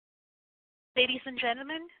Ladies and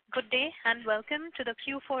gentlemen, good day and welcome to the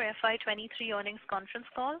Q4 FY23 earnings conference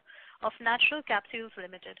call of Natural Capsules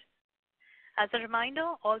Limited. As a reminder,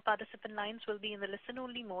 all participant lines will be in the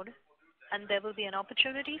listen-only mode, and there will be an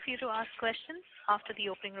opportunity for you to ask questions after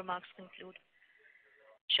the opening remarks conclude.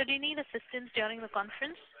 Should you need assistance during the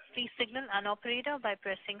conference, please signal an operator by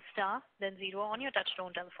pressing star, then 0 on your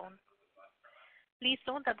touchtone telephone. Please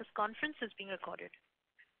note that this conference is being recorded.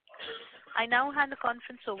 I now hand the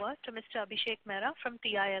conference over to Mr. Abhishek Mehra from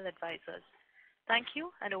TIL Advisors. Thank you,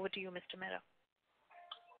 and over to you, Mr. Mehra.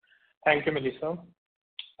 Thank you, Melissa.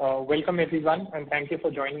 Welcome everyone, and thank you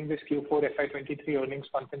for joining this Q4 FY23 earnings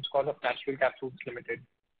conference call of Natural Capsules Limited.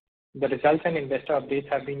 The results and investor updates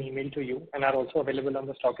have been emailed to you and are also available on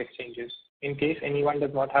the stock exchanges. In case anyone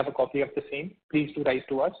does not have a copy of the same, please do write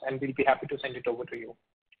to us and we'll be happy to send it over to you.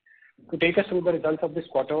 To take us through the results of this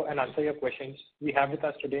quarter and answer your questions, we have with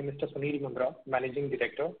us today Mr. Sunil Mundra, Managing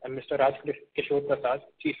Director, and Mr. Raj Kishore Prasad,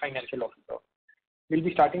 Chief Financial Officer. We'll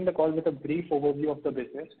be starting the call with a brief overview of the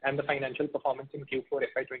business and the financial performance in Q4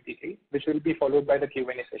 FY23, which will be followed by the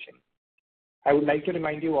Q&A session. I would like to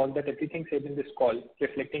remind you all that everything said in this call,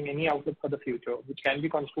 reflecting any outlook for the future, which can be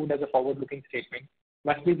construed as a forward-looking statement,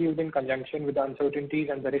 must be viewed in conjunction with the uncertainties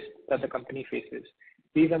and the risks that the company faces.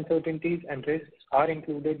 These uncertainties and risks are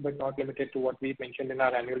included but not limited to what we've mentioned in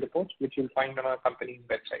our annual reports, which you'll find on our company's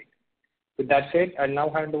website. With that said, I'll now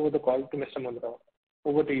hand over the call to Mr. Mundra.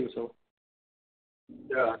 Over to you, sir.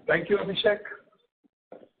 Yeah, thank you, Abhishek.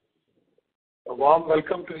 A warm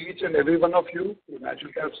welcome to each and every one of you to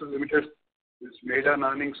Natural Capsules Limited, this maiden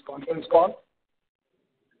earnings conference call.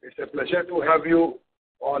 It's a pleasure to have you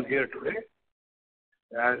all here today.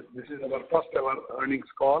 As this is our first ever earnings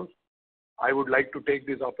call, I would like to take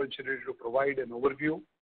this opportunity to provide an overview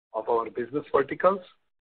of our business verticals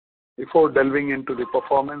before delving into the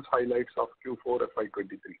performance highlights of Q4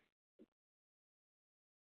 FY23.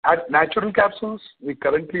 At Natural Capsules, we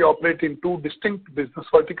currently operate in two distinct business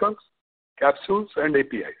verticals, capsules and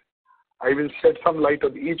APIs. I will shed some light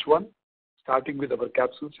on each one, starting with our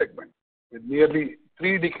capsule segment. With nearly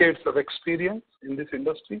 3 decades of experience in this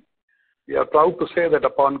industry, we are proud to say that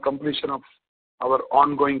upon completion of our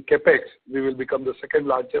ongoing capex, we will become the second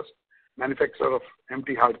largest manufacturer of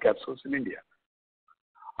empty hard capsules in India.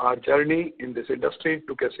 Our journey in this industry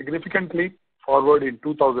took a significant leap forward in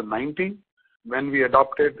 2019 when we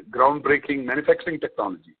adopted groundbreaking manufacturing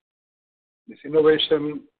technology. This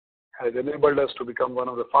innovation has enabled us to become one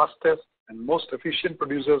of the fastest and most efficient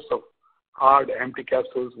producers of hard empty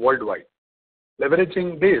capsules worldwide.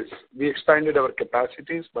 Leveraging this, we expanded our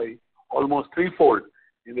capacities by almost threefold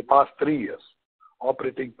in the past 3 years,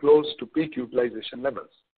 operating close to peak utilization levels.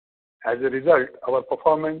 As a result, our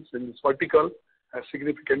performance in this vertical has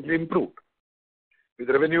significantly improved, with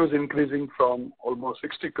revenues increasing from almost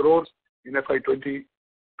 60 crores in FY20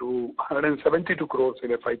 to 172 crores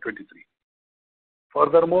in FY23.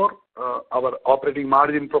 Furthermore, our operating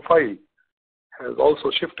margin profile has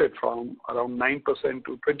also shifted from around 9%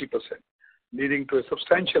 to 20%, leading to a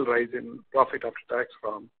substantial rise in profit after tax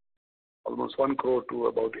from almost 1 crore to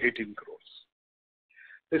about 18 crores.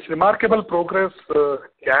 This remarkable progress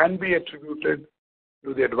can be attributed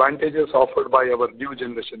to the advantages offered by our new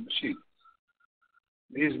generation machines.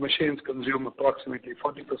 These machines consume approximately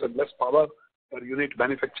 40% less power per unit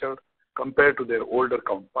manufactured compared to their older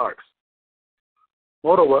counterparts.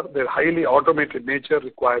 Moreover, their highly automated nature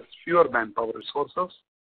requires fewer manpower resources,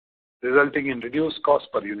 resulting in reduced cost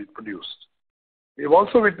per unit produced. We have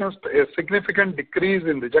also witnessed a significant decrease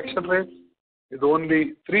in rejection rates, with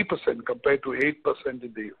only 3% compared to 8%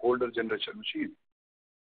 in the older generation machine.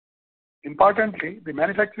 Importantly, the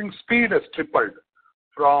manufacturing speed has tripled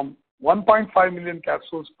from 1.5 million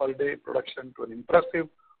capsules per day production to an impressive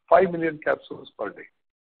 5 million capsules per day.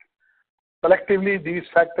 Collectively, these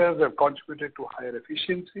factors have contributed to higher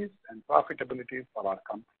efficiencies and profitability for our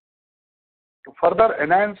company. To further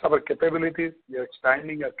enhance our capabilities, we are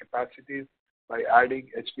expanding our capacities by adding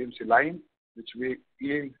HPMC line, which will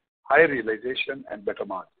yield higher realization and better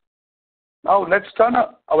margin. Now, let's turn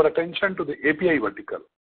our attention to the API vertical.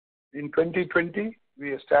 In 2020,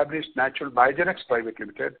 we established Natural Biogenix Private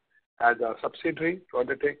Limited as a subsidiary to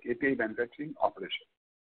undertake API manufacturing operation.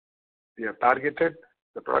 We have targeted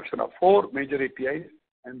the production of 4 major APIs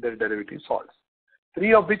and their derivative salts,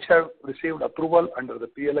 3 of which have received approval under the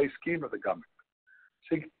PLI scheme of the government.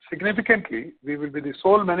 Significantly, we will be the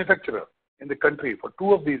sole manufacturer in the country for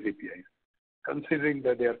 2 of these APIs, considering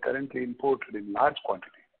that they are currently imported in large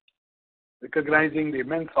quantities. Recognizing the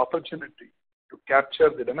immense opportunity to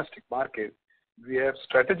capture the domestic market, we have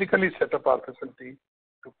strategically set up our facility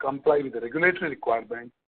to comply with the regulatory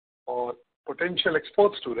requirement for potential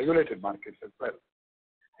exports to regulated markets as well.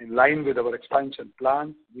 In line with our expansion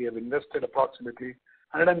plan, we have invested approximately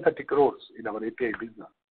 130 crores in our API business,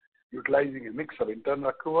 utilizing a mix of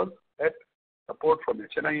internal accruals, debt, support from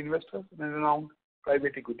HNI investors, and renowned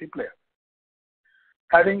private equity players.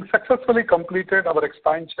 Having successfully completed our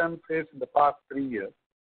expansion phase in the past 3 years,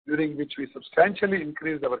 during which we substantially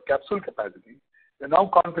increased our capsule capacity, we are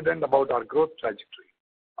now confident about our growth trajectory.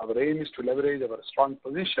 Our aim is to leverage our strong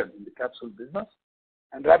position in the capsule business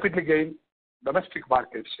and rapidly gain domestic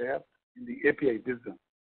market share in the API business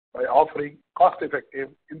by offering cost-effective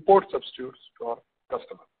import substitutes to our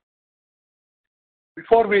customers.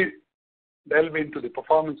 Before we delve into the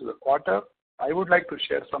performance of the quarter, I would like to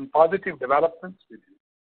share some positive developments with you.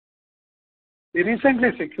 We recently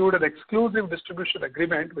secured an exclusive distribution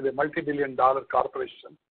agreement with a multi-billion-dollar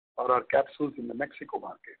corporation for our capsules in the Mexico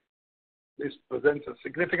market. This presents a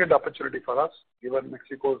significant opportunity for us, given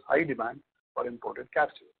Mexico's high demand for imported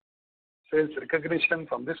capsules. Sales recognition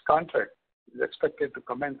from this contract is expected to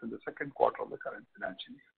commence in the second quarter of the current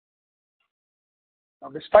financial year. Now,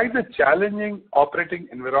 despite the challenging operating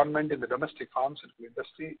environment in the domestic pharmaceutical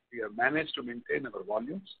industry, we have managed to maintain our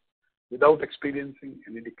volumes without experiencing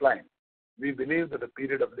any decline. We believe that the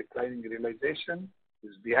period of declining realization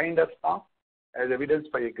is behind us now, as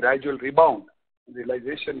evidenced by a gradual rebound in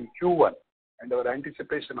realization in Q1 and our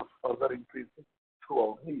anticipation of further increases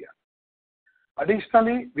throughout the year.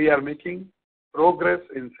 Additionally, we are making progress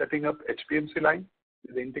in setting up HPMC line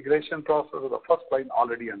with the integration process of the first line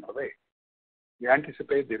already underway. We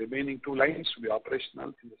anticipate the remaining 2 lines to be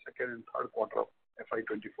operational in the second and third quarter of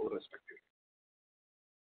FY24 respectively.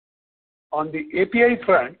 On the API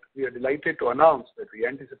front, we are delighted to announce that we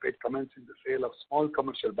anticipate commencing the sale of small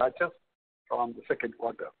commercial batches from the second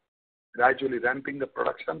quarter, gradually ramping the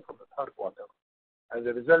production from the third quarter. As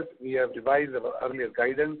a result, we have revised our earlier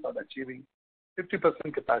guidance on achieving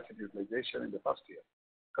 50% capacity utilization in the first year,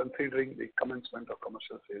 considering the commencement of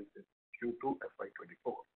commercial sales in Q2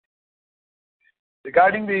 FY24.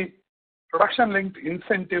 Regarding the production-linked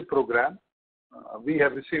incentive program, we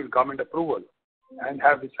have received government approval and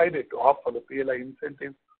have decided to offer the PLI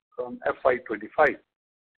incentive from FY25.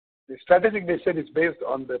 The strategic decision is based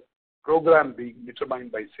on the program being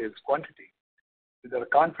determined by sales quantity. With our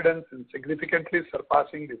confidence in significantly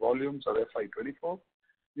surpassing the volumes of FY24,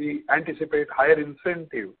 we anticipate higher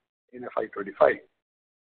incentive in FY25.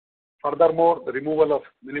 Furthermore, the removal of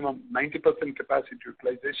minimum 90% capacity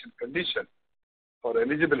utilization condition for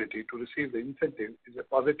eligibility to receive the incentive is a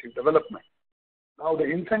positive development. Now the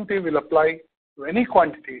incentive will apply to any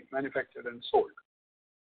quantity manufactured and sold.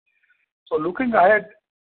 So looking ahead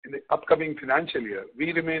in the upcoming financial year,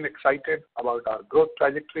 we remain excited about our growth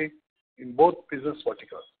trajectory in both business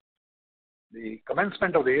verticals. The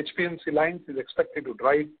commencement of the HPMC lines is expected to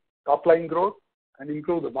drive top-line growth and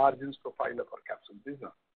improve the margins profile of our capsule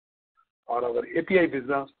business. For our API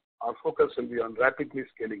business, our focus will be on rapidly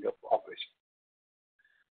scaling up operations.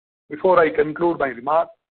 Before I conclude my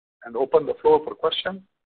remarks and open the floor for questions,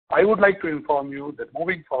 I would like to inform you that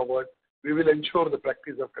moving forward, we will ensure the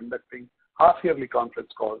practice of conducting half-yearly conference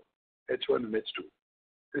calls, H1 and H2.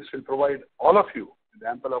 This will provide all of you with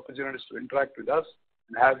ample opportunities to interact with us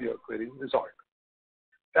and have your queries resolved.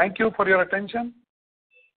 Thank you for your attention.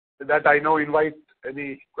 With that, I now invite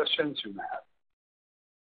any questions you may have.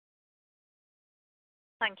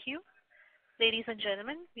 Thank you. Ladies and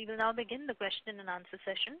gentlemen, we will now begin the question and answer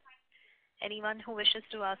session. Anyone who wishes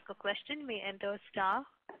to ask a question may enter star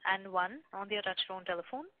and 1 on their touchtone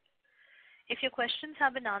telephone. If your questions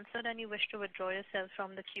have been answered and you wish to withdraw yourself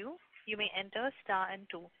from the queue, you may enter star and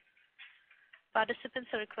 2. Participants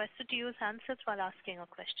are requested to use handsets while asking a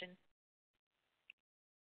question.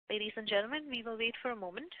 Ladies and gentlemen, we will wait for a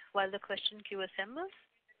moment while the question queue assembles.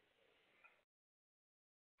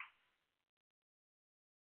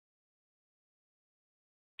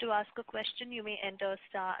 To ask a question, you may enter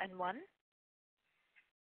star and 1.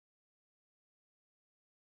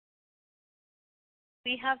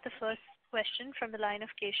 We have the first question from the line of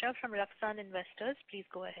Keshav from Raksan Investors. Please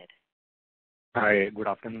go ahead. Hi, good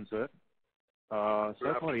afternoon, sir.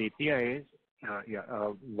 Sir, for APIs,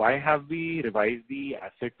 why have we revised the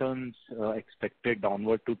asset turns expected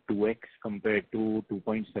downward to 2x compared to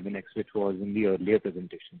 2.7x, which was in the earlier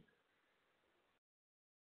presentation?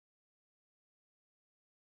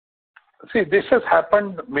 See, this has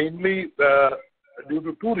happened mainly due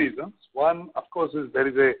to 2 reasons. One, of course, is there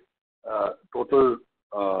is a total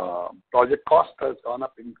project cost has gone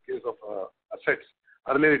up in case of assets.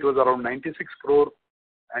 Earlier, it was around 96 crore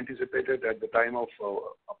anticipated at the time of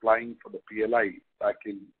applying for the PLI back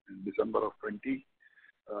in December of 20.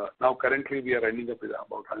 Now, currently, we are ending up with about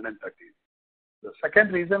 130. The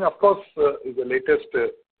second reason, of course, is the latest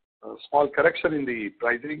small correction in the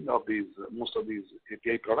pricing of most of these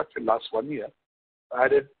API products in last 1 year.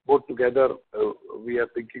 Added both together, we are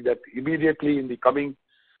thinking that immediately in the coming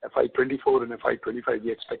FY24 and FY25,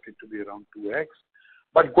 we expect it to be around 2x.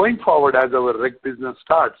 But going forward, as our reg business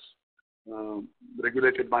starts,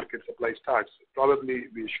 regulated market supply starts, probably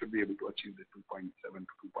we should be able to achieve the 2.7 to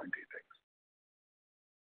 2.8x.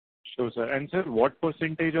 Sure, sir. And sir, what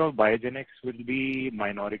percentage of Biogenex will be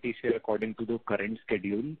minority share according to the current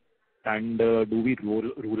schedule? And do we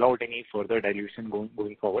rule out any further dilution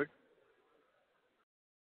going forward?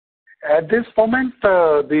 At this moment,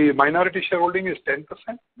 the minority shareholding is 10%.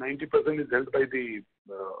 90% is held by the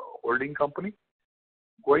holding company.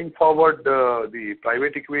 Going forward, the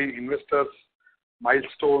private equity investors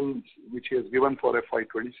milestones, which he has given for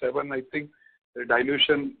FY27, I think the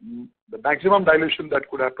maximum dilution that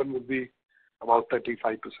could happen would be about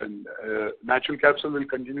 35%. Natural Capsule will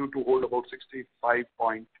continue to hold about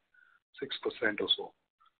 65.6% or so.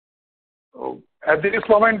 At this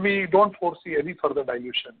moment, we don't foresee any further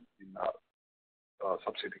dilution in our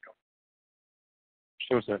subsidiary company.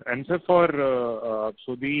 Sure, sir. And sir, for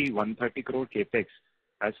so the 130 crore capex,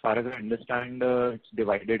 as far as I understand, it's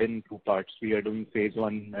divided in two parts. We are doing phase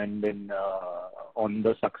 1, and then on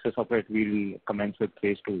the success of it, we'll commence with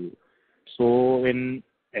phase 2. So in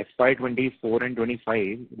FY24 and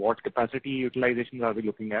 25, what capacity utilizations are we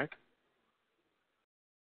looking at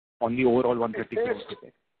on the overall 130 crore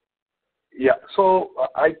capex? Yeah. So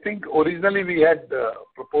I think originally we had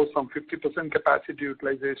proposed some 50% capacity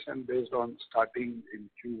utilization based on starting in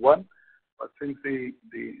Q1. But since there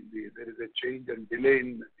is a change and delay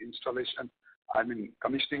in installation,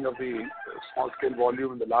 commissioning of the small scale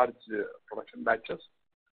volume in the large production batches,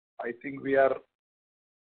 I think we are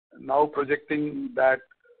now projecting that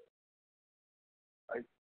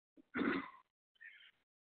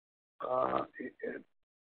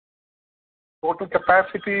total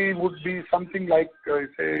capacity would be something like,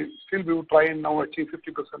 say, still we will try and now achieve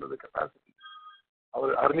 50% of the capacity.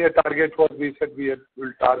 Our earlier target was, we said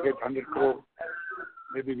will target 100 crore.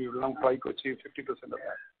 Maybe we will now try to achieve 50% of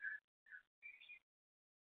that.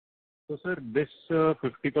 So, sir, this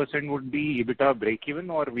 50% would be EBITDA break-even,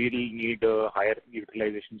 or we will need higher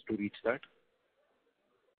utilizations to reach that?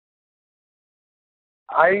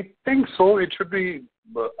 I think so. It should be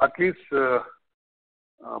at least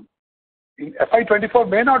in FY24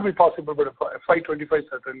 may not be possible, but FY25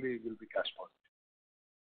 certainly will be cash positive.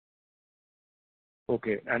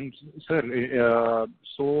 Okay. And sir,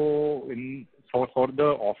 so for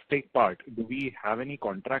the offtake part, do we have any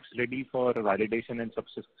contracts ready for validation and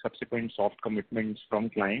subsequent soft commitments from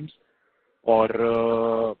clients?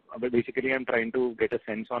 Or basically, I'm trying to get a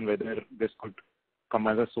sense on whether this could come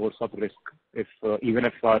as a source of risk, even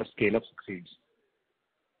if our scale-up succeeds.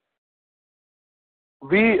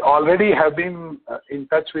 We already have been in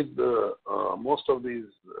touch with most of these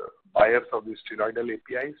buyers of these steroidal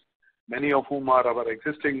APIs, many of whom are our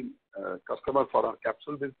existing customers for our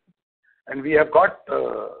capsule business. And we have got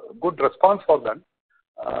good response for them.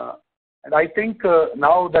 And I think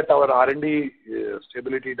now that our R&D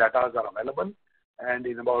stability data are available, and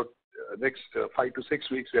in about next 5 to 6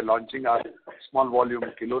 weeks, we are launching our small volume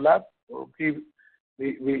kilo lab. So we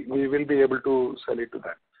will be able to sell it to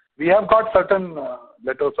them. We have got certain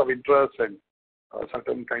letters of interest and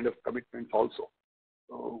certain kind of commitments also.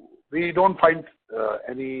 So we don't find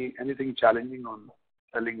anything challenging on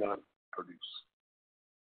selling our produce.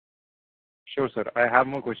 Sure, sir. I have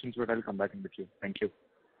more questions, but I'll come back in the queue. Thank you.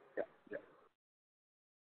 Yeah.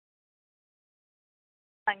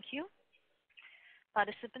 Thank you.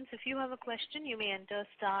 Participants, if you have a question, you may enter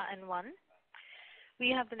star and 1. We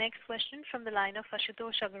have the next question from the line of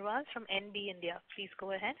Ashutosh Agarwal from NB India. Please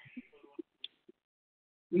go ahead.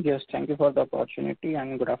 Yes, thank you for the opportunity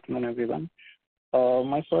and good afternoon, everyone.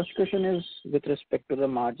 My first question is with respect to the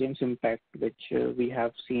margins impact, which we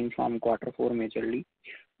have seen from quarter 4 majorly.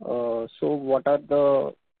 So what are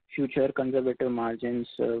the future conservative margins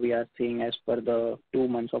we are seeing as per the 2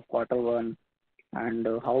 months of quarter 1, and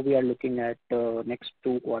how we are looking at next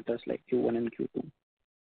 2 quarters like Q1 and Q2?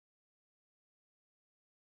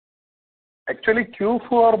 Actually,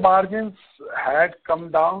 Q4 margins had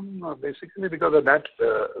come down basically because of that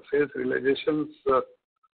sales realizations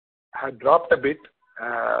had dropped a bit.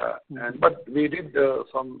 But we did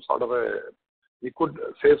some sort of we could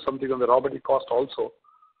save something on the raw material cost also.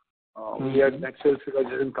 We had net sales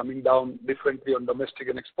realization coming down differently on domestic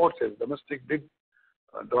and export sales. Domestic did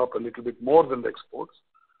drop a little bit more than the exports.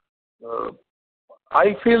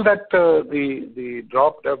 I feel that the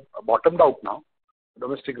drop have bottomed out now.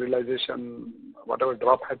 domestic realization, whatever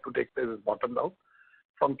drop had to take place, is bottomed out.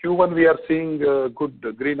 From Q1, we are seeing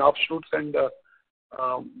good green offshoots, and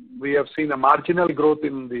we have seen a marginal growth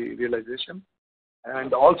in the realization.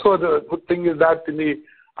 And also the good thing is that in the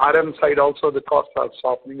RM side also the costs are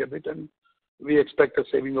softening a bit, and we expect a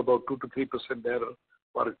saving about 2 to 3% there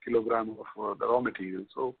per kilogram of the raw material.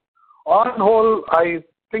 So on whole, I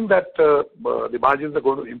think that the margins are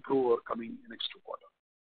going to improve over coming next 2 quarters.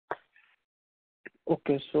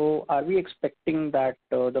 Okay, so are we expecting that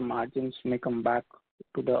the margins may come back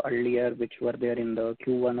to the earlier which were there in the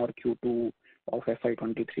Q1 or Q2 of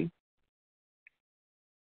FY23?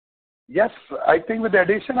 Yes, I think with the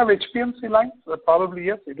addition of HPMC lines, probably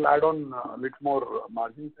yes, it will add on a little more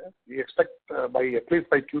margins there. We expect by at least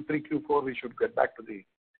by Q3, Q4, we should get back to the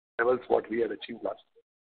levels what we had achieved last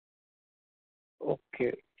year.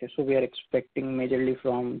 Okay, so we are expecting majorly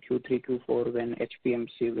from Q3, Q4 when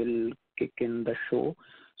HPMC will kick in the show.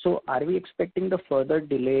 So are we expecting the further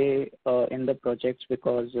delay in the projects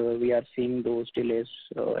because we are seeing those delays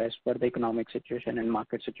as per the economic situation and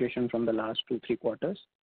market situation from the last 2-3 quarters?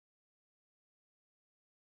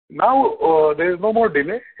 Now there is no more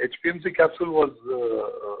delay. HPMC capsule was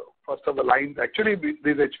first of the lines. Actually,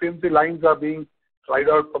 these HPMC lines are being tried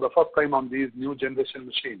out for the first time on these new generation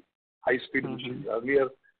machines, high-speed machines. Earlier,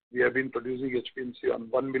 we have been producing HPMC on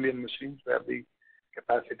 1 million machines where the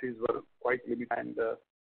capacities were quite limited. And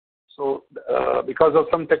so because of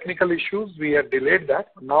some technical issues, we had delayed that.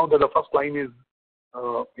 Now that the first line is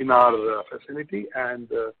in our facility and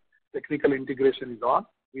technical integration is on,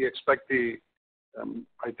 we expect the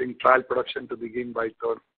I think trial production to begin by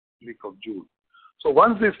 3rd week of June. So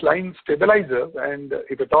once this line stabilizes and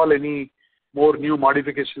if at all any more new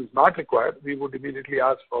modifications not required, we would immediately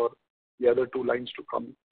ask for the other 2 lines to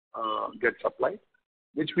come get supplied,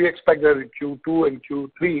 which we expect that in Q2 and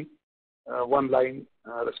Q3, 1 line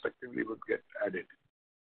respectively would get added.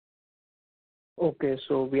 Okay,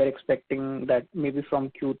 so we are expecting that maybe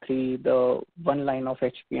from Q3, the 1 line of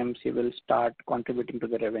HPMC will start contributing to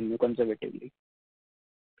the revenue conservatively.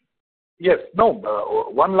 Yes, no,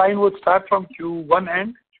 1 line would start from Q1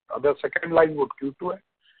 end, the second line would Q2 end,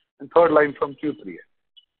 and 3rd line from Q3 end.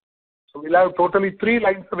 So we'll have totally 3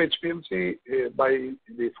 lines of HPMC by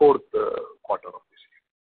the 4th quarter of this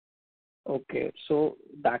year. Okay, so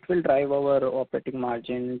that will drive our operating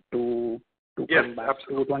margin to come back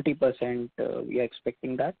absolutely. to 20%. We are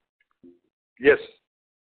expecting that? Yes.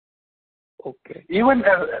 Okay. Even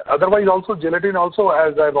otherwise also, gelatin also,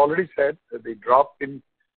 as I've already said, the drop in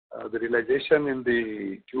the realization in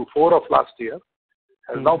the Q4 of last year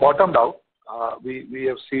has now bottomed out. We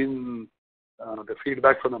have seen the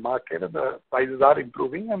feedback from the market and the prices are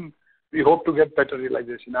improving and we hope to get better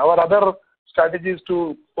realization. Our other strategy is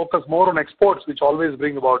to focus more on exports, which always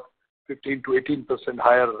bring about 15 to 18%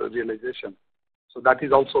 higher realization. So that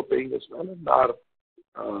is also paying as well, and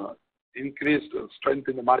our increased strength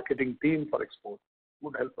in the marketing team for export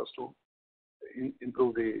would help us to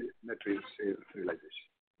improve the net sales realization.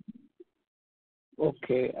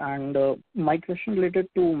 Okay, and my question related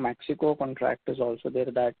to Mexico contract is also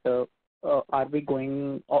there that are we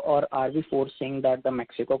going or are we foreseeing that the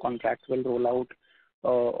Mexico contract will roll out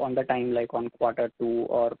on the time like on Q2,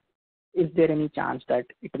 or is there any chance that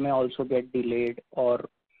it may also get delayed, or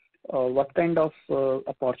what kind of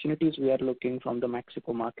opportunities we are looking from the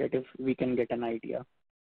Mexico market if we can get an idea?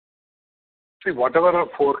 See, whatever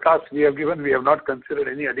forecast we have given, we have not considered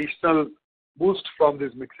any additional boost from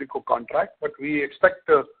this Mexico contract, but we expect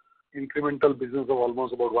incremental business of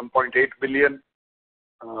almost about 1.8 billion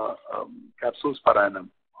capsules per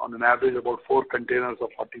annum, on an average about 4 containers of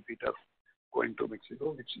 40 feet going to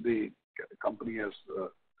Mexico, which the company has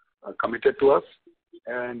committed to us,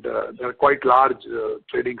 and they're quite large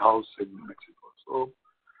trading house in Mexico. So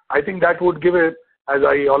I think that would give it, as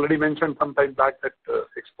I already mentioned some time back, that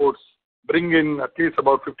exports bring in at least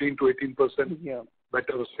about 15 to 18%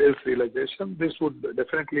 better sales realization. This would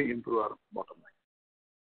definitely improve our bottom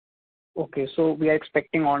line. Okay, so we are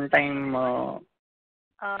expecting on time.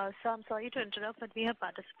 So I'm sorry to interrupt, but we have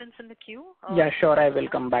participants in the queue. Yeah, sure, I will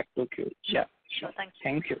come back to queue. Yeah, sure.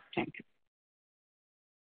 Thank you. Thank you.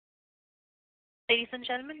 Ladies and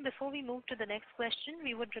gentlemen, before we move to the next question,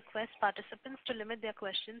 we would request participants to limit their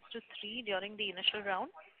questions to 3 during the initial round.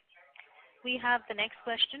 We have the next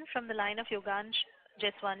question from the line of Yogansh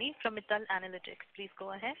Jeswani from Mittal Analytics. Please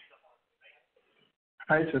go ahead.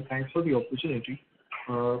 Hi, sir. Thanks for the opportunity.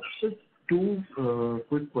 So 2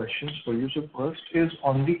 quick questions for you. So first is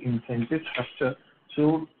on the incentive structure.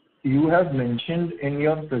 So you have mentioned in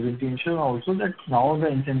your presentation also that now the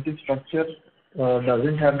incentive structure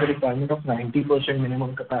doesn't have the requirement of 90%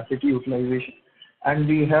 minimum capacity utilization. and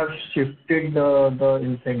we have shifted the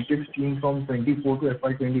incentive scheme from 24 to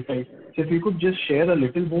FY25. So if you could just share a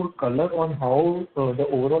little more color on how the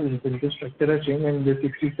overall incentive structure has changed, and the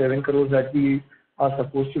 67 crores that we are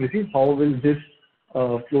supposed to receive, how will this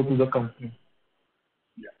flow to the company?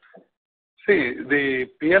 See, the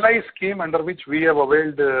PLI scheme under which we have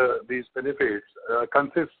availed these benefits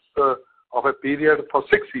consists of a period for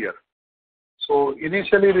 6 years. So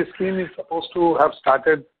initially the scheme is supposed to have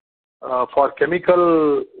started for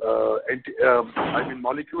chemical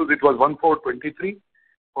molecules, it was 1423,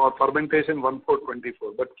 for fermentation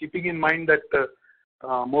 1424. But keeping in mind that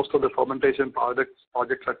most of the fermentation projects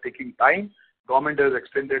are taking time, government has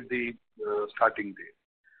extended the starting date.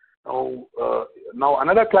 Now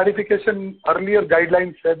another clarification, earlier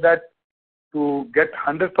guidelines said that to get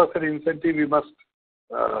 100% incentive, we must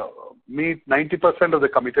meet 90% of the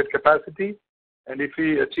committed capacity, and if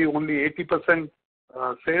we achieve only 80%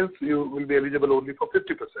 sales, you will be eligible only for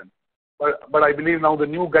 50%. But I believe now the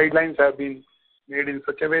new guidelines have been made in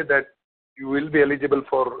such a way that you will be eligible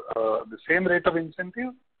for the same rate of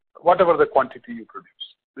incentive, whatever the quantity you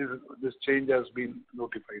produce. This change has been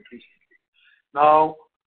notified recently. Now,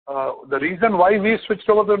 the reason why we switched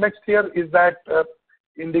over to next year is that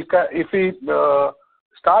if we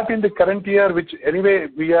start in the current year, which anyway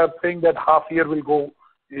we are saying that half year will go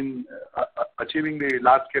in achieving the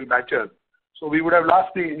large scale batches, so we would have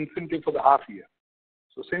lost the incentive for the half year.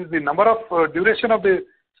 So since the number of duration of the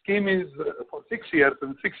scheme is for 6 years,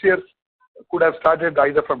 and 6 years could have started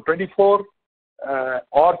either from 24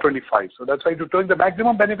 or 25. So that's why to take the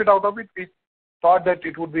maximum benefit out of it, we thought that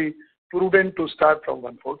it would be prudent to start from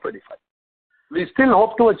 1425. We still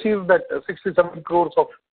hope to achieve that 67 crores of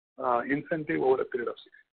incentive over a period of 6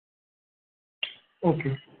 years.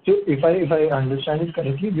 Okay. So if I understand it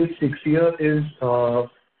correctly, this 6 year is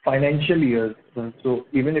financial year. So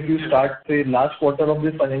even if you start the last quarter of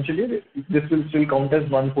this financial year, this will still count as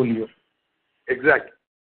one full year. Exactly.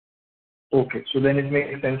 Okay. So then it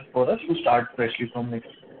makes sense for us to start freshly from next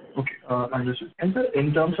year. Okay, understood. And sir,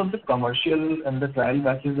 in terms of the commercial and the trial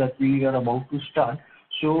batches that we are about to start,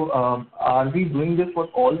 so are we doing this for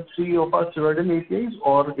all 3 of our steroidal APIs,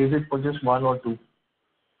 or is it for just 1 or 2?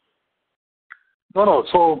 No.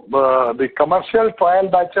 So the commercial trial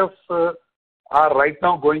batches are right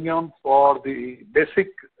now going on for the basic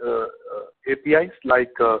APIs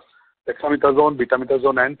like dexamethasone,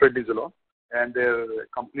 betamethasone, and prednisolone, and their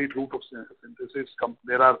complete route of synthesis.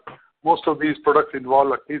 There are most of these products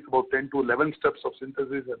involve at least about 10 to 11 steps of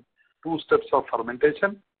synthesis and 2 steps of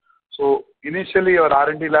fermentation. So initially our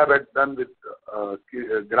R&D lab had done with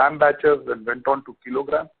gram batches and went on to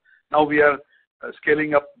kilogram. Now we are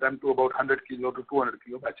scaling up them to about 100 kilo to 200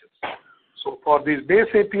 kilo batches. So for these base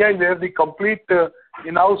API where the complete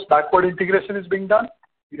in-house backward integration is being done,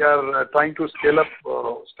 we are trying to scale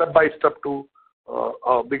up step by step to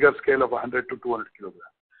a bigger scale of 100 to 200 kilograms.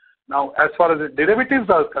 Now, as far as the derivatives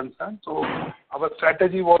are concerned, so our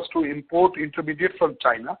strategy was to import intermediates from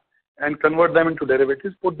China and convert them into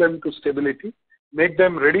derivatives, put them to stability, make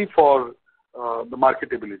them ready for the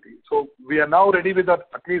marketability. So we are now ready with at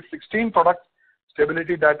least 16 products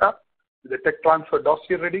stability data, with the tech transfer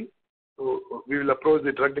dossier ready. So we will approach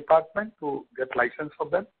the drug department to get license for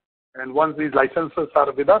them. And once these licenses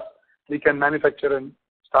are with us, we can manufacture and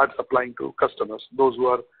start supplying to customers, those who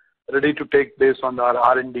are ready to take based on our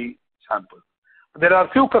R&D samples. There are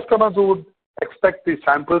few customers who would expect the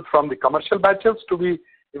samples from the commercial batches to be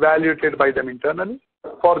evaluated by them internally.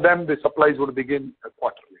 For them, the supplies would begin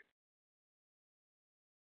quarterly.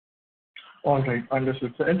 All right,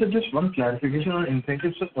 understood. So, and so just one clarification on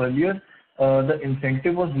incentives. So earlier, the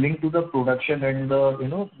incentive was linked to the production, and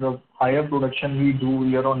the higher production we do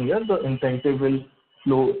year on year, the incentive will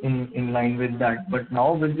flow in line with that. But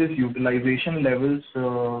now with this utilization levels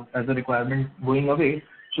as a requirement going away,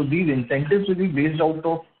 so these incentives will be based out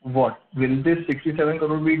of what? Will this 67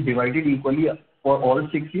 crore be divided equally for all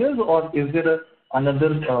 6 years, or is there another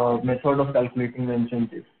method of calculating the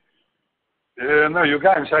incentive? No,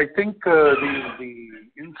 Yugansh, I think the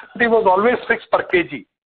incentive was always fixed per kg.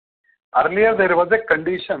 Earlier, there was a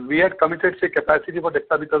condition. We had committed, say, capacity for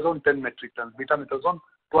dexamethasone 10 metric tons, betamethasone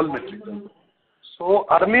 12 metric tons. So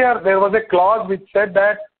earlier, there was a clause which said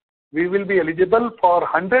that we will be eligible for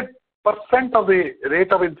 100% of the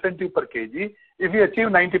rate of incentive per kg if we achieve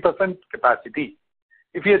 90% capacity.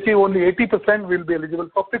 If we achieve only 80%, we will be eligible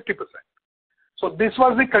for 50%. So this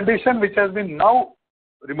was the condition which has been now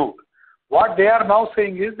removed. What they are now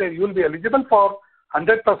saying is that you will be eligible for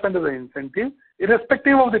 100% of the incentive,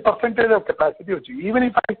 irrespective of the percentage of capacity achieved. Even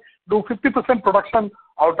if I do 50% production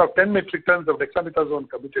out of 10 metric tons of dexamethasone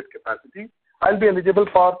committed capacity, I'll be eligible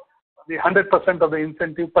for the 100% of the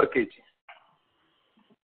incentive per kg.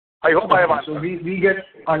 I hope I have answered. So we get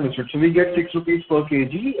understood. So we get 6 rupees per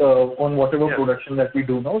kg on whatever production that we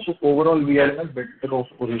do now. So overall, we are in a better off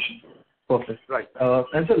position. Perfect. Right.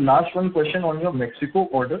 And so last one question on your Mexico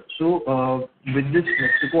order. So with this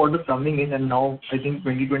Mexico order coming in, and now I think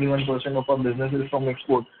 20-21% of our business is from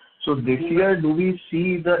export. So this year, do we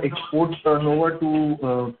see the export turnover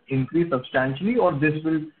to increase substantially, or this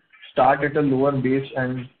will start at a lower base,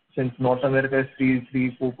 and since North America is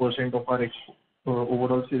 3-4% of our export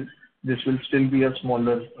overall sales, this will still be a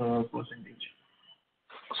smaller percentage?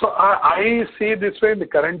 So I see this way: in the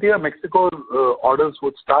current year, Mexico orders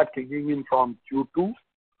would start kicking in from Q2.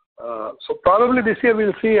 So probably this year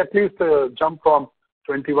we'll see at least a jump from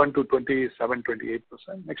 21 to 27, 28%.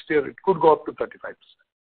 Next year it could go up to 35%.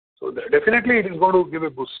 So definitely it is going to give a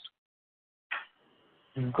boost.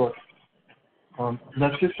 Got it.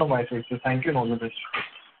 That's it from my side. So thank you and all the best.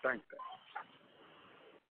 Thanks.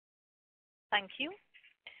 Thank you.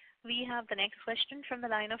 We have the next question from the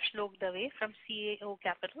line of Shlok Dave from CAO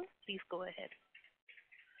Capital. Please go ahead.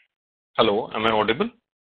 Hello, am I audible?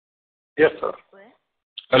 Yes, sir.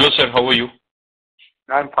 Hello, sir. How are you?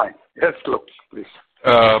 I'm fine. Yes, look, please.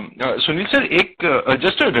 Sunil sir,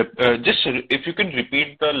 just if you can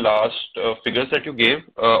repeat the last figures that you gave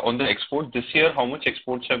on the export this year, how much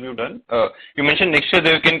exports have you done? You mentioned next year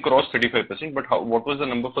they can cross 35%, but what was the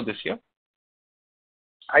number for this year?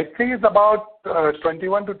 I think it's about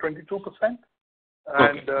 21 to 22%,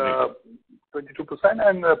 and 22%,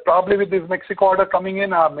 and probably with this Mexico order coming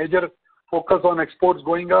in, our major focus on exports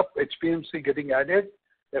going up, HPMC getting added.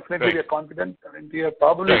 Definitely, we are confident. Current year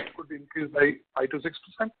probably it could increase by 5 to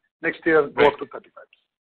 6%. Next year, go up to 35%.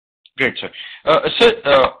 Great, sir. Sir,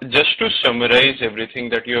 just to summarize everything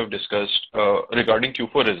that you have discussed regarding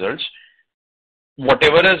Q4 results,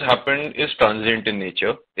 whatever has happened is transient in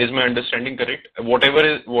nature. Is my understanding correct?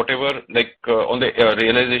 Whatever like on the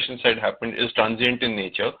realization side happened is transient in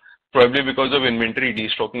nature, probably because of inventory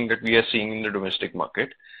destocking that we are seeing in the domestic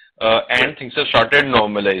market. And things have started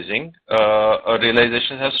normalizing.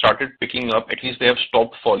 Realization has started picking up. At least they have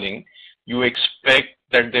stopped falling. You expect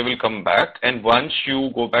that they will come back, and once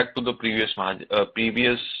you go back to the previous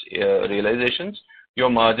realizations, your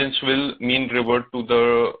margins will mean revert to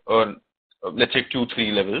the let's say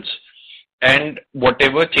Q3 levels. And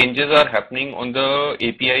whatever changes are happening on the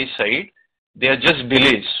API side, they are just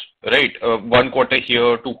delays, right? 1 quarter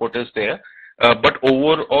here, 2 quarters there. But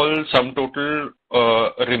overall, sum total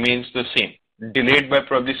remains the same. Delayed by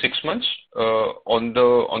probably 6 months on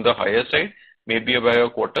the higher side, maybe by a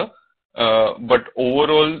quarter. But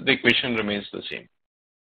overall, the equation remains the same.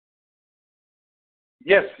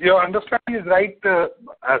 Yes, your understanding is right.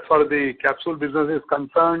 As far as the capsule business is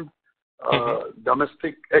concerned,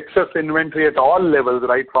 domestic excess inventory at all levels,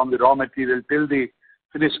 right from the raw material till the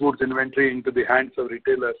finished goods inventory into the hands of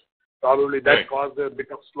retailers, probably that caused a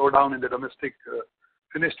bit of slowdown in the domestic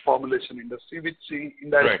finished formulation industry, which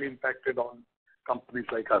indirectly impacted on companies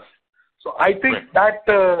like us. So I think that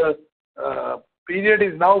period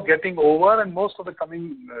is now getting over, and most of the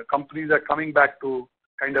companies are coming back to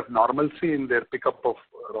kind of normalcy in their pickup of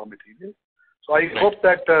raw material. So I hope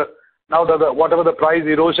that now that whatever the price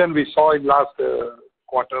erosion we saw in last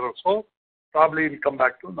quarter or so, probably will come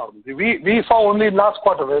back to normalcy. We saw only in last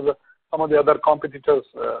quarter, where some of the other competitors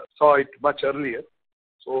saw it much earlier.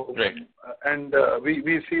 So, and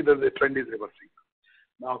we see that the trend is reversing.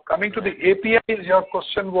 Now, coming to the APIs, your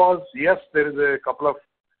question was, yes, there is a couple of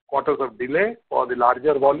quarters of delay for the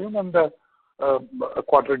larger volume and a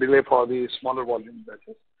quarter delay for the smaller volume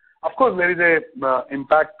batches. Of course, there is a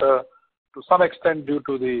impact to some extent due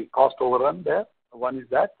to the cost overrun there. One is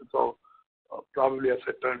that. So, probably a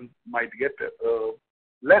return might get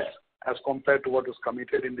less as compared to what was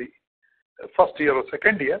committed in the first year or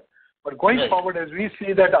second year. But going forward, as we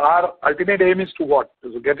see that our ultimate aim is to what?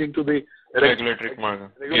 To get into the regulatory market.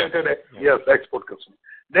 Regulated, yes, export customer.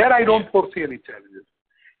 There I don't foresee any challenges.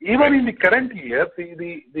 Even in the current year,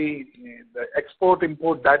 the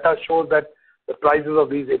export-import data shows that the prices of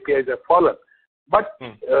these APIs have fallen. But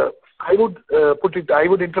I would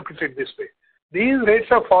interpret it this way. These rates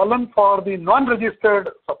have fallen for the non-registered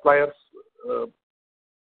suppliers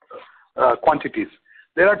quantities.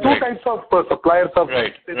 There are two types of suppliers of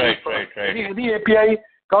any API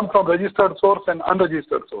come from registered source and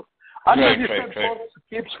unregistered source. Unregistered source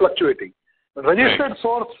keeps fluctuating. Registered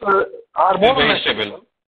source are more or less stable.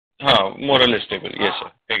 More or less stable. Yes,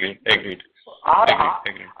 sir. Agreed.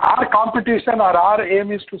 Our competition or our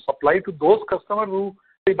aim is to supply to those customers who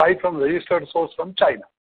buy from registered source from China.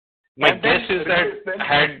 My guess is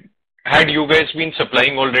that had you guys been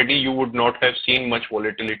supplying already, you would not have seen much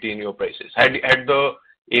volatility in your prices. Had the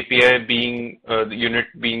API being the unit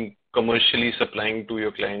being commercially supplying to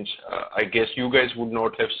your clients, I guess you guys would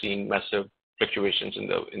not have seen massive fluctuations in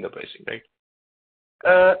the pricing, right?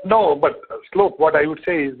 No, but Slope, what I would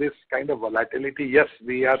say is this kind of volatility. Yes,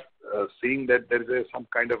 we are seeing that there is some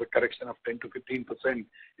kind of a correction of 10 to 15%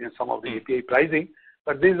 in some of the API pricing,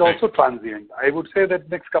 but this is also transient. I would say that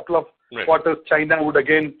next couple of quarters, China would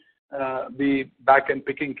again be back and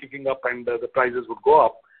kicking up, and the prices would go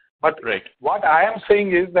up. But what I am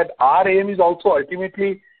saying is that our aim is also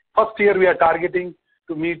ultimately, first year we are targeting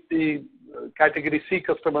to meet the category C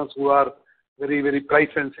customers who are very, very price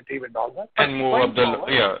sensitive and all that. And move up the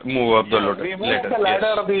ladder. We move the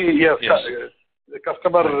ladder of the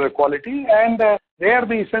customer quality, and there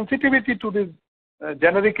the sensitivity to this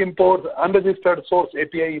generic imports, unregistered source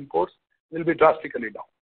API imports will be drastically down.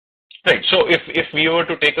 Right. So if we were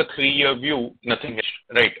to take a 3-year view, nothing has,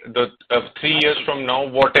 right? The 3 years from now,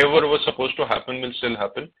 whatever was supposed to happen will still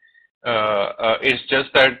happen. It's just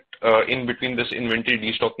that in between this inventory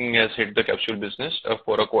destocking has hit the capsule business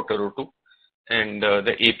for a quarter or two. And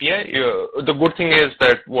the API, the good thing is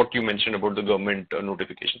that what you mentioned about the government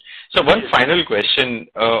notification. So one final question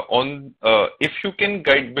on if you can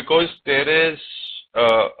guide, because there is,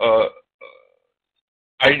 I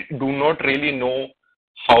do not really know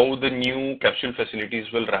how the new capsule facilities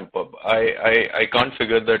will ramp up. I can't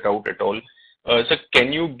figure that out at all. So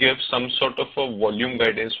can you give some sort of a volume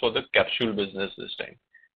guidance for the capsule business this time,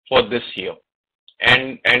 for this year?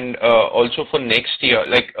 And also for next year,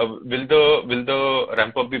 like will the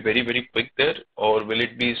ramp up be very, very quick there, or will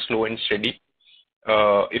it be slow and steady?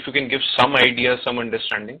 If you can give some idea, some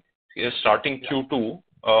understanding, starting Q2,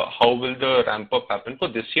 how will the ramp up happen for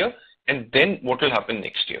this year, and then what will happen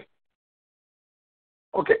next year?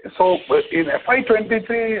 Okay, so in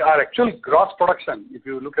FY23, our actual gross production, if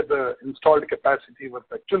you look at the installed capacity with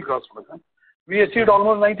the actual gross production, we achieved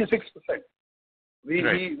almost 96%.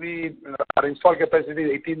 Our installed capacity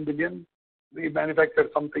is 18 billion. We manufactured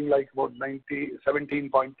something like about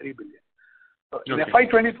 17.3 billion. So in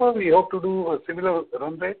FY24, we hope to do a similar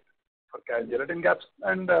run rate for gelatin caps.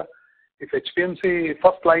 And if HPMC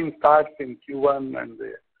first line starts in Q1 and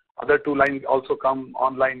the other 2 lines also come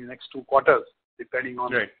online in the next 2 quarters, depending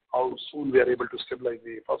on how soon we are able to stabilize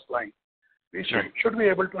the first line, we should be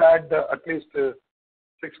able to add at least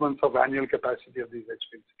 6 months of annual capacity of these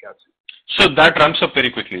HPMC capsules. So that ramps up very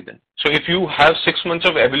quickly then. So if you have 6 months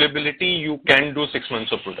of availability, you can do 6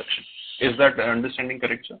 months of production. Is that understanding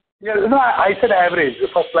correct, sir? Yeah, no, I said average. The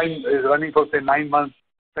first line is running for say 9 months,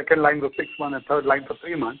 second line for 6 months, and third line for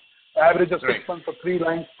 3 months. The average of 6 months for 3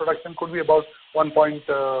 lines production could be about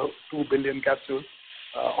 1.2 billion capsules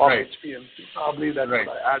of HPMC. Probably that would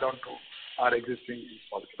add on to our existing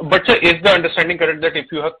installed capacity. But sir, is the understanding correct that if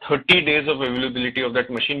you have 30 days of availability of that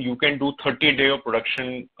machine, you can do 30 days of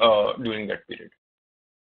production during that period?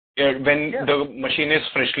 When the machine is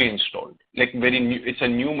freshly installed, like very new, it's a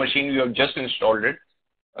new machine, you have just installed it,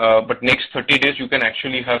 but next 30 days you can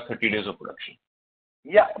actually have 30 days of production.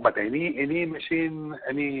 Yeah, but any machine,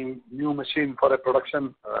 any new machine for a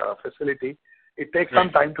production facility, it takes some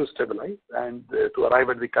time to stabilize and to arrive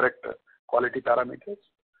at the correct quality parameters.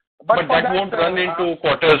 But that won't run into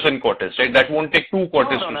quarters and quarters, right? That won't take 2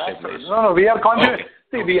 quarters to stabilize. No, we are confident.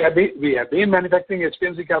 See, we have been manufacturing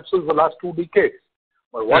HPMC capsules for the last 2 decades.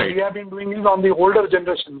 But what we have been doing is on the older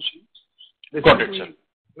generation machines. This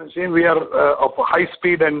machine we are of high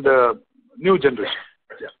speed and new generation.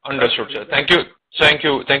 Understood, sir. Thank you. Thank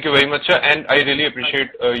you very much, sir. And I really appreciate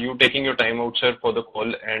you taking your time out, sir, for the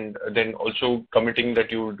call, and then also committing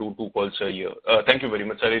that you will do 2 calls a year. Thank you very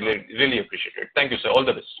much, sir. I really appreciate it. Thank you, sir. All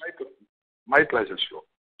the best. My pleasure, sure.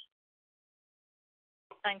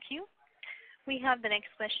 Thank you. We have the next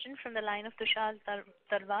question from the line of Tushar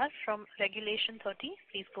Talwar from Regulation 30.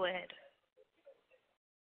 Please go ahead.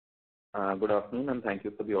 Good afternoon, and thank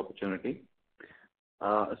you for the opportunity.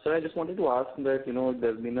 Sir, I just wanted to ask that,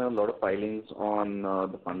 there's been a lot of filings on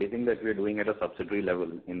the fundraising that we're doing at a subsidiary level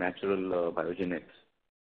in natural biogenetics.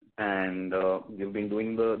 And we've been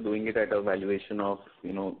doing it at a valuation of,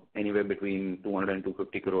 anywhere between 200 and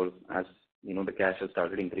 250 crores as, the cash has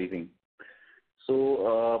started increasing.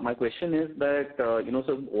 So my question is that,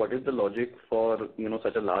 so what is the logic for,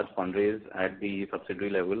 such a large fundraise at the subsidiary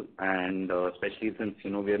level, and especially since,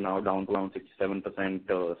 we are now down to around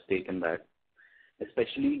 67% stake in that,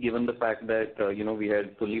 especially given the fact that, we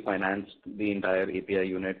had fully financed the entire API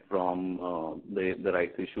unit from the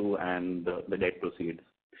rights issue and the debt proceeds.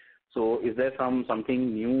 So is there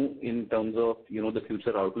something new in terms of, the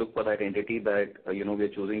future outlook for that entity that, we're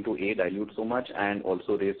choosing to A, dilute so much and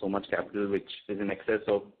also raise so much capital, which is in excess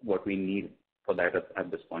of what we need for that at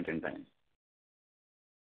this point in time?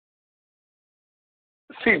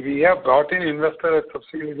 See, we have brought in investors at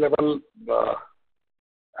subsidiary level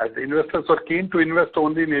as the investors are keen to invest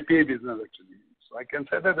only in API business actually. So I can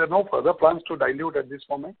say that there are no further plans to dilute at this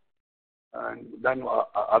moment, and then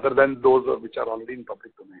other than those which are already in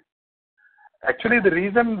public domain. Actually,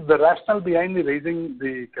 the rationale behind the raising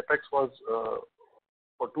the capex was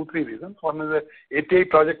for 2-3 reasons. One is the API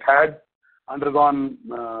project had undergone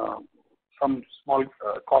some small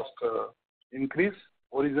cost increase.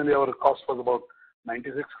 Originally, our cost was about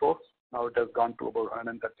 96 crores. Now it has gone to about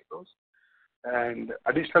 130 crores. And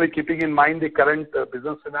additionally, keeping in mind the current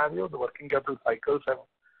business scenario, the working capital cycles have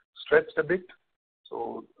stretched a bit.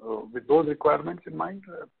 So with those requirements in mind,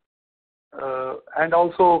 and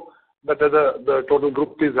also that the total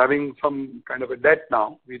group is having some kind of a debt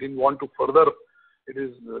now, we didn't want to further.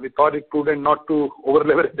 We thought it prudent not to over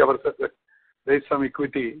leverage ourselves, raise some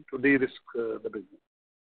equity to de-risk the business.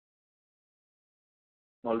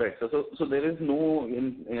 All right. So there is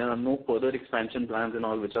no further expansion plans and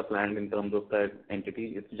all which are planned in terms of that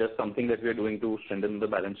entity. It's just something that we are doing to strengthen the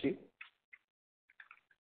balance sheet.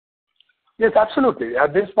 Yes, absolutely.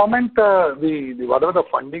 At this moment, whatever the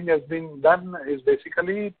funding has been done is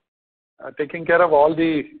basically taking care of all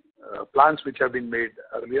the plans which have been made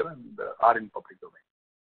earlier and are in public domain.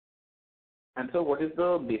 And so what is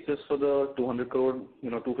the basis for the 200 crore,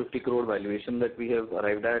 250 crore valuation that we have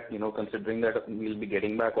arrived at, considering that we'll be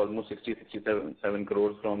getting back almost 67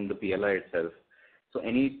 crores from the PLI itself. So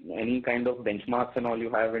any kind of benchmarks and all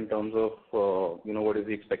you have in terms of, what is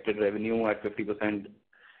the expected revenue at 50%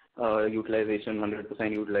 utilization,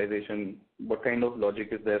 100% utilization? What kind of logic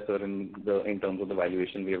is there, sir, in terms of the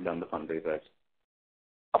valuation we have done the fundraise at?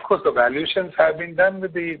 Of course, the valuations have been done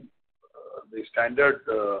with the standard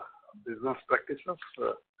business practices.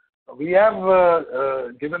 We have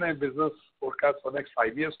given a business forecast for next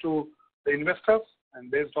 5 years to the investors, and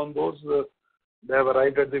based on those, they have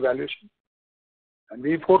arrived at the valuation. And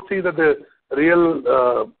we foresee that the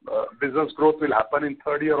real business growth will happen in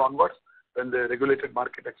third year onwards when the regulated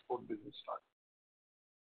market export business starts.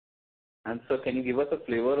 And sir, can you give us a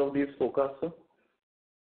flavor of these forecasts, sir?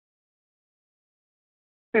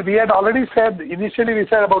 We had already said, initially we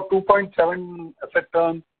said about 2.7 asset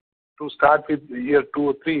turn to start with year 2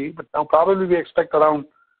 or 3, but now probably we expect around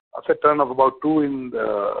asset turn of about 2 in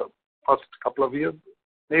the first couple of years,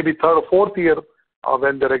 maybe third or fourth year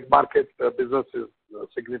when the reg market business is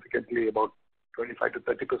significantly about 25 to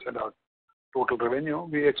 30% of total revenue.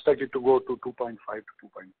 We expect it to go to 2.5 to 2.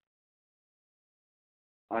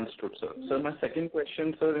 Understood, sir. So my second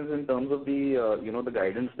question, sir, is in terms of the, the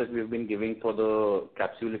guidance that we've been giving for the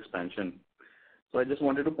capsule expansion. So I just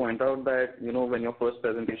wanted to point out that, when your first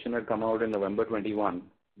presentation had come out in November 21,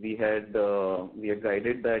 we had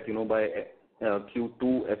guided that, by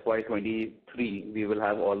Q2 FY23, we will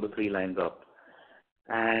have all the 3 lines up.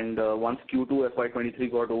 And once Q2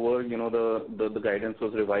 FY23 got over, the guidance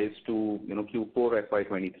was revised to, Q4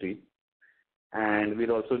 FY23. And we'd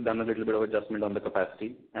also done a little bit of adjustment on the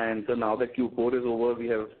capacity. And so now that Q4 is over, we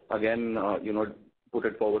have again, put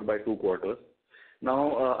it forward by 2 quarters.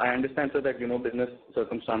 Now, I understand, sir, that, business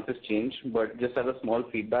circumstances change, but just as a small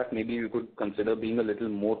feedback, maybe you could consider being a little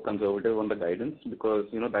more conservative on the guidance because,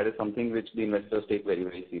 that is something which the investors take very,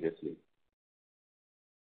 very seriously.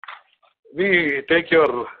 We take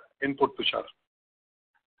your input, Tushar.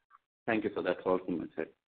 Thank you, sir. That's all from my side.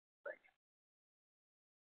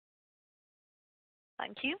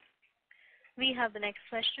 Thank you. We have the next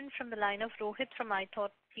question from the line of Rohit from iThought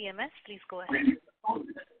PMS. Please go ahead.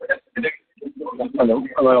 Hello,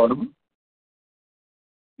 am I audible?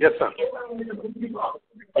 Yes, sir.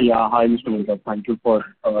 Yeah, hi, Mr. Mehta. Thank you for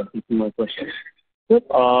taking my question.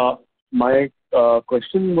 So, my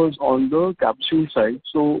question was on the capsule side.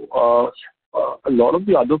 So, a lot of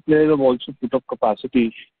the other players have also put up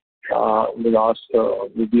capacity in the last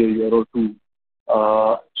maybe a year or 2.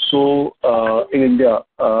 So in India,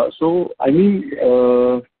 so I mean,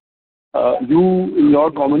 you in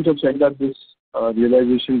your comments have said that this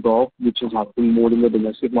realization drop, which has happened more in the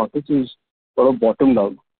domestic markets, is sort of bottomed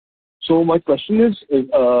out. So my question is,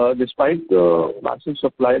 despite the massive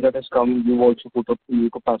supply that has come, you've also put up new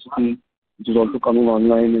capacity, which is also coming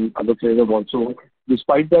online, and other players have also.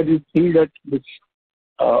 Despite that, you think that this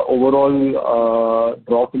overall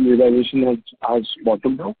drop in realization has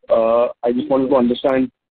bottomed out? I just wanted to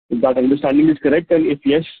understand if that understanding is correct, and if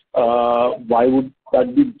yes, why would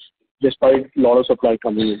that be despite a lot of supply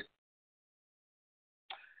coming in?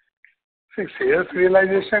 See, sales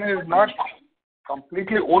realization is not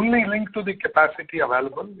completely only linked to the capacity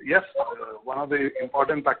available. Yes, one of the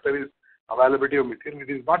important factors is availability of material. It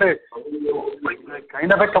is not a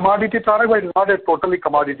kind of a commodity product, but it's not a totally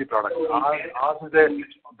commodity product. Ours is a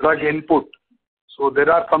drug input. So there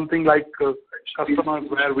are something like customers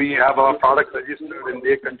where we have our product registered and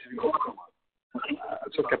they continue to come.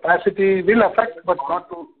 So capacity will affect, but not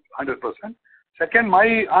to 100%. Second, my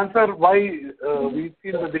answer why we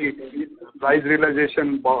feel that the price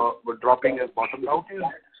realization dropping has bottomed out is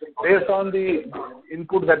based on the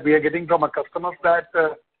input that we are getting from our customers that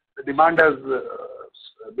the demand has,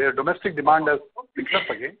 their domestic demand has picked up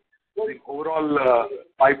again. The overall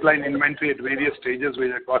pipeline inventory at various stages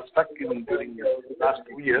where it got stuck in during the last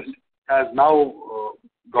 2 years has now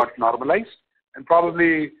got normalized, and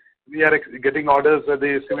probably we are getting orders at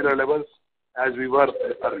the similar levels as we were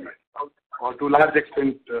earlier, or to a large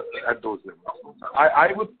extent at those levels.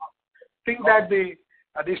 I would think that the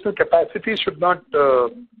additional capacity should not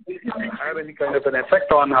have any kind of an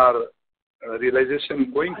effect on our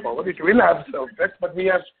realization going forward. It will have some effect, but we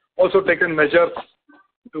have also taken measures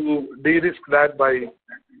to de-risk that by,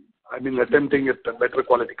 attempting at better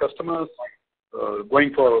quality customers,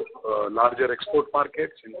 going for larger export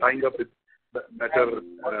markets, and tying up with better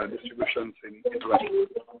distributions in international.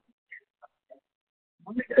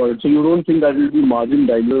 So you don't think that will be margin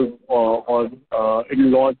dilute or it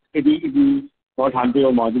will not hamper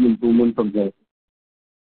your margin improvement from there?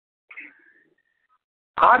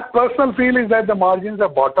 Our personal feel is that the margins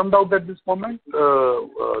have bottomed out at this moment.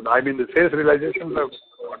 The sales realizations have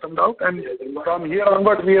bottomed out, and from here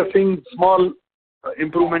onward, we are seeing small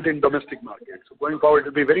improvement in domestic markets. So going forward, it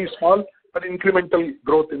will be very small, but incremental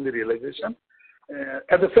growth in the realization.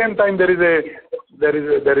 At the same time, there is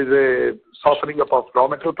a softening up of raw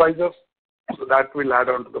material prices, so that will add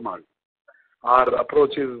on to the margin. Our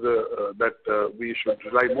approach is that we should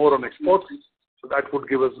rely more on exports, so that would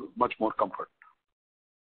give us much more comfort.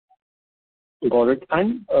 Got it.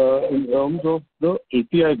 And in terms of the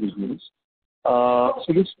API business, so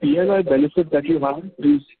this PLI benefit that you have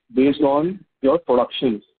is based on your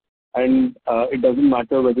production, and it doesn't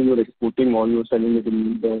matter whether you're exporting or you're selling it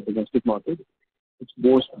in the domestic market. It's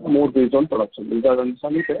more based on production. Is that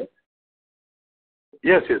understanding fair?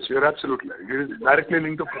 Yes, you're absolutely right. It is directly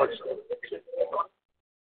linked to production.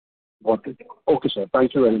 Got it. Okay, sir.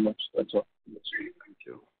 Thank you very much. That's all. Thank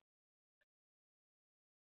you.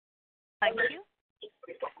 Thank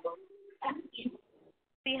you.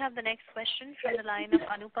 We have the next question from the line of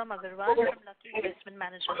Anupam Agarwal from Lucky Investment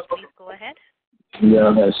Managers. Please go ahead.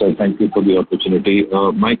 Yeah, sir. Thank you for the opportunity.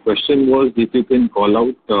 My question was if you can call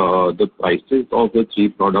out the prices of the 3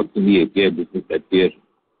 products in the API business that we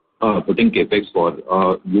are putting capex for.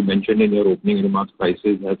 You mentioned in your opening remarks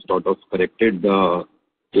prices have sort of corrected,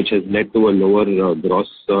 which has led to a lower gross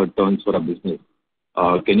turns for our business.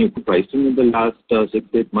 Can you put pricing in the last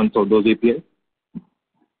 6-8 months of those APIs?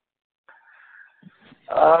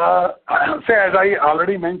 As I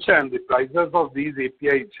already mentioned, the prices of these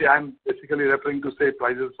APIs, I'm basically referring to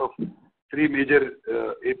prices of 3 major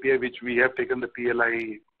API which we have taken the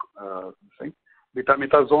PLI thing: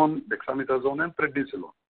 betamethasone, dexamethasone, and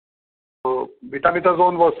prednisolone. So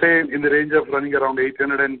betamethasone was in the range of running around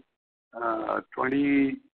 $820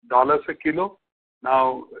 a kilo.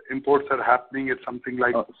 Now imports are happening at something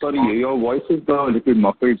like. Sorry, your voice is a little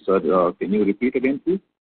muffled, sir. Can you repeat again, please?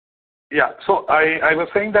 Yeah. So I was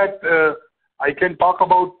saying that I can talk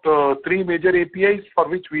about 3 major APIs for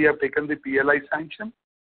which we have taken the PLI sanction.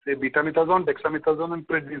 Say betamethasone, dexamethasone, and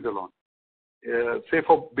prednisolone. Say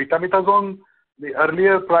for betamethasone, the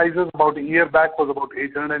earlier prices about a year back was about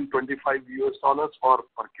 $825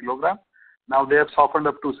 per kilogram. Now they have softened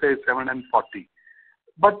up to say $740.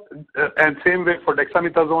 But and same way for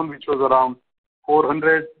dexamethasone, which was around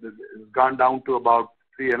 400, it's gone down to about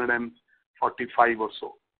 345 or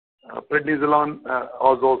so. Prednisolone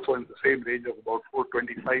was also in the same range of about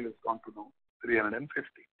 425, has gone to now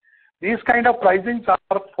 350. These kind of pricings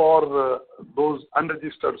are for those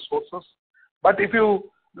unregistered sources. But if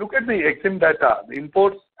you look at the EXIM data, the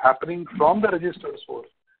imports happening from the registered source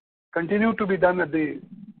continue to be done at the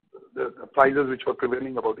prices which were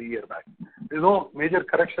prevailing about a year back. There's no major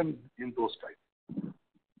correction in those prices.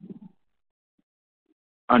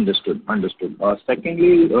 Understood.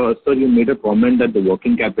 Secondly, sir, you made a comment that the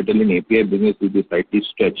working capital in API business will be slightly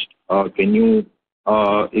stretched. Can you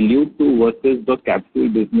allude to versus the capsule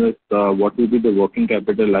business, what will be the working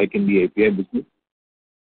capital like in the API business?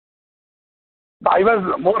 I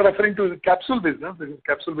was more referring to the capsule business. In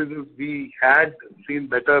capsule business, we had seen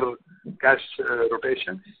better cash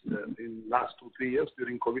rotations in last 2-3 years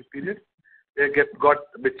during COVID period. they got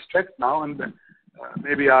a bit stretched now, and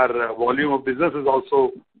maybe our volume of business is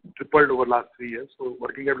also tripled over last 3 years. So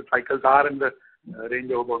working capital cycles are in the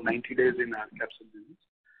range of about 90 days in our capsule business.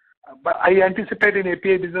 But I anticipate in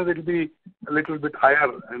API business it will be a little bit higher,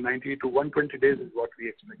 90 to 120 days is what we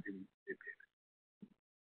expect in API.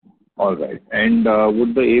 All right. And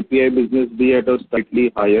would the API business be at a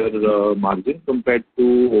slightly higher margin compared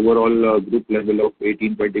to overall group level of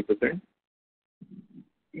 18-20%?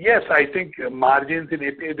 Yes, I think margins in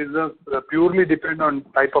API business purely depend on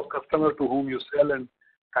type of customer to whom you sell and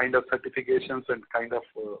kind of certifications and kind of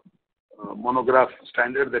monograph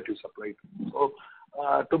standard that you supply to. So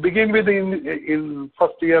to begin with, in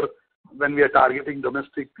first year, when we are targeting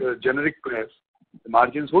domestic generic players, the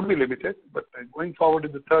margins would be limited. But going forward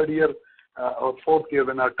in the third year or fourth year,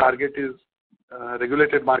 when our target is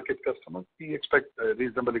regulated market customers, we expect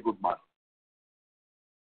reasonably good margin.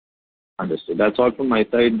 Understood. That's all from my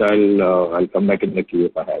side. I'll come back in the queue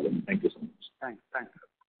if I have any. Thank you so much. Thanks.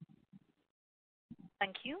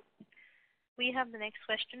 Thank you. We have the next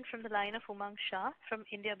question from the line of Umang Shah from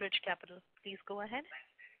India Bridge Capital. Please go ahead.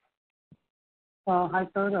 Hi,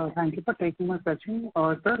 sir. Thank you for taking my question.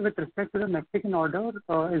 Sir, with respect to the Mexican order,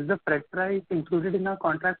 is the freight price included in our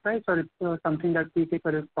contract price, or it's something that we take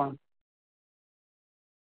a risk on?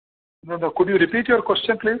 No. Could you repeat your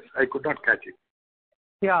question, please? I could not catch it.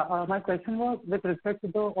 Yeah, my question was with respect to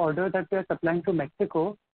the order that we are supplying to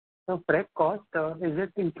Mexico, the freight cost, is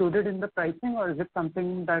it included in the pricing, or is it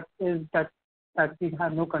something that we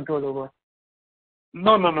have no control over?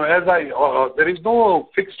 No. There is no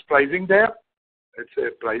fixed pricing there. It's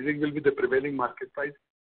a pricing will be the prevailing market price.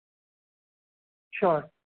 Sure.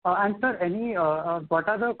 And sir, what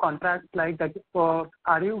are the contracts like that?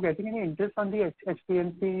 Are you getting any interest on the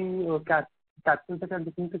HPMC capsules that you are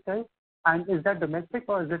looking to sell? And is that domestic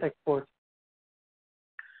or is it export?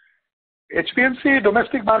 HPMC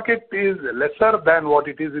domestic market is lesser than what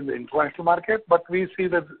it is in the international market, but we see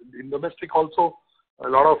that in domestic also a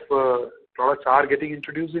lot of products are getting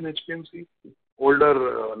introduced in HPMC. A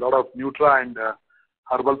lot of Nutra and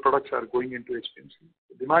herbal products are going into HPMC.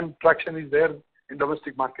 The demand traction is there in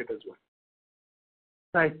domestic market as well.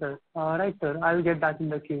 Right, sir. I will get back in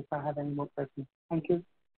the queue if I have any more questions. Thank you.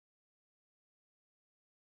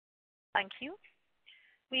 Thank you.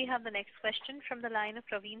 We have the next question from the line of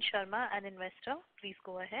Praveen Sharma, an investor. Please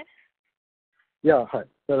go ahead. Yeah, hi.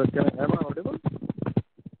 Sir, am I audible?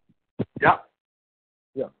 Yeah.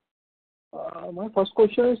 My first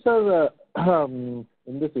question is, sir,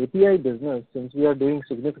 in this API business, since we are doing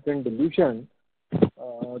significant dilution,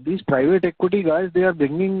 these private equity guys, they are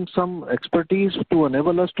bringing some expertise to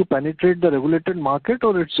enable us to penetrate the regulated market,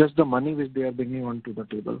 or it's just the money which they are bringing onto the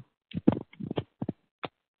table?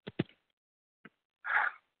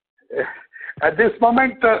 At this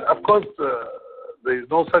moment, of course, there is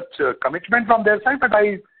no such commitment from their side, but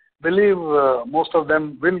I believe most of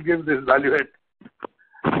them will give this value-add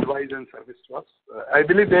advice and service to us. I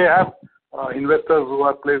believe they have investors who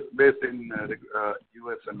are based in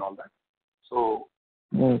US and all that. So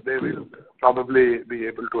they will probably be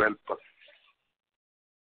able to help us.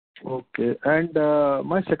 Okay. And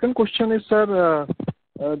my second question is, sir,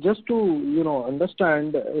 just to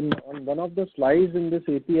understand, on one of the slides in this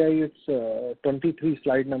API, it's 23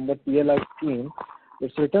 slide number PLI scheme.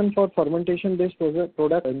 It's written for fermentation-based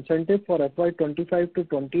product incentive for FY25 to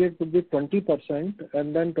 28 would be 20%,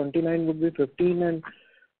 and then 29 would be 15, and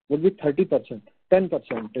would be 30%,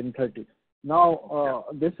 10% in 30. Now,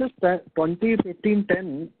 this is 20, 15,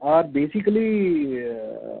 10 are basically,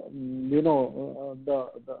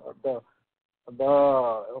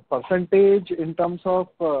 the percentage in terms of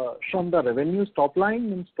from the revenues top line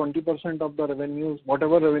means 20% of the revenues,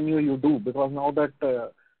 whatever revenue you do, because now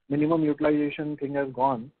that minimum utilization thing has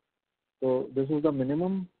gone. So this is the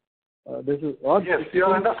minimum. Yes,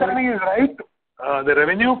 your understanding is right. The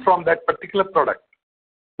revenue from that particular product.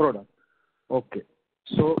 Okay.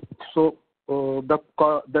 So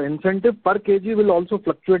the incentive per kg will also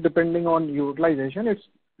fluctuate depending on utilization. It's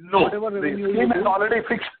no. The scheme has already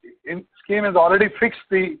fixed. Scheme has already fixed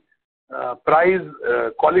the price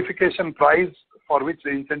qualification price for which the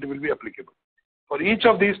incentive will be applicable. For each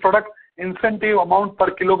of these products, incentive amount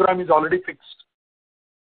per kilogram is already fixed.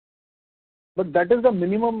 But that is the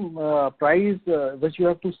minimum price which you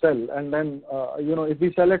have to sell, and then if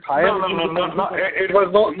we sell it higher. No.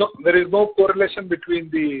 There is no correlation between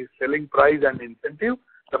the selling price and incentive.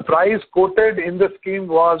 The price quoted in the scheme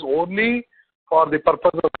was only for the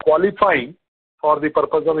purpose of qualifying for the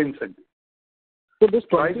purpose of incentive. So this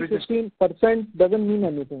 15% doesn't mean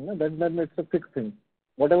anything. No? Then it's a fixed thing.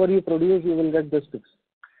 Whatever you produce, you will get this fixed.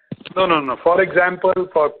 No. For example,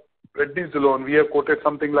 for prednisolone, we have quoted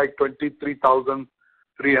something like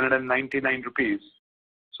 23,399 rupees.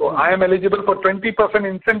 So I am eligible for 20%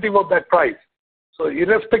 incentive of that price. So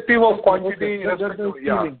irrespective of quantity, irrespective,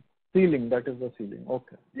 ceiling, that is the ceiling.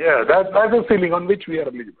 Okay. Yeah, that's the ceiling on which we are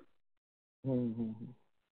eligible. Mm-hmm.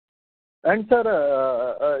 And sir,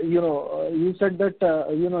 you said that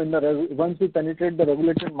once we penetrate the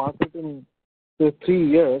regulated market in say 3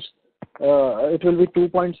 years, it will be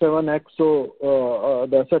 2.7x. So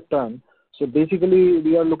the asset turn. So basically,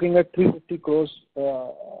 we are looking at 350 crores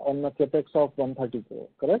on a capex of 130 crore.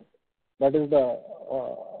 Correct? That is the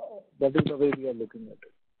way we are looking at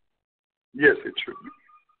it. Yes, it should be.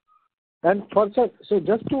 And for sir, so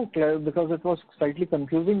just to clarify, because it was slightly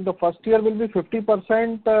confusing, the first year will be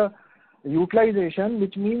 50% utilization,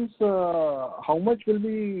 which means how much will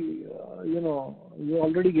be, you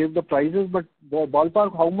already gave the prices, but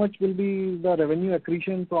ballpark, how much will be the revenue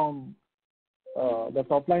accretion from the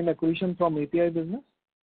top line accretion from API business?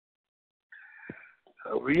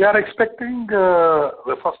 We are expecting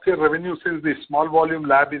the first year revenue, since the small volume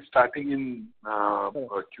lab is starting in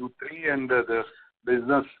Q3, and the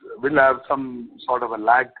business will have some sort of a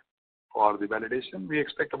lag for the validation. We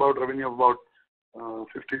expect about revenue of about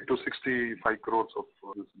 50 to 65 crores of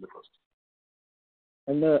this in the first.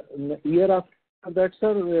 And the year after that,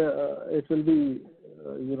 sir, it will be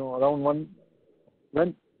around one.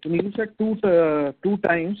 When you said two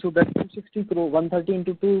times, so that's 260 crore, 130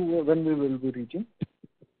 into 2. When we will be reaching?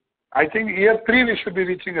 I think year 3 we should be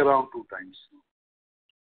reaching around 2 times.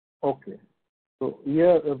 Okay. So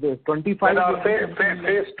year 25.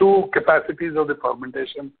 Phase 2 capacities of the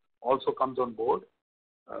fermentation also comes on board.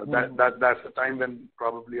 That's the time when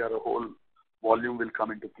probably our whole volume will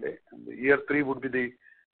come into play. And the year 3 would be the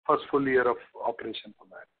first full year of operation for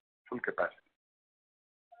that, full capacity.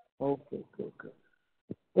 Okay.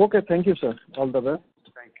 Okay, thank you, sir. All the best.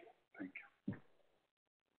 Thank you.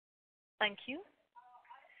 Thank you.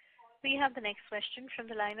 We have the next question from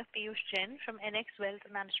the line of Piyush Jain from NX Wealth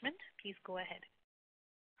Management. Please go ahead.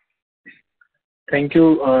 Thank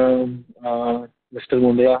you, Mr.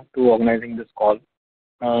 Mundia, to organizing this call.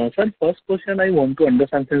 Sir, first question I want to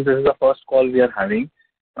understand, since this is the first call we are having,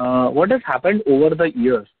 what has happened over the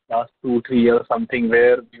years, last 2-3 years, something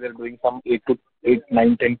where we were doing some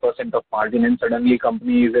 8-9-10% of margin, and suddenly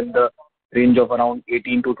company is in the range of around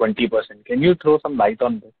 18 to 20%. Can you throw some light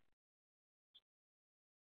on this?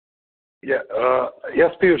 Yeah.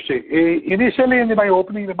 Yes, Piyush. Initially, in my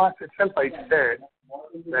opening remarks itself, I said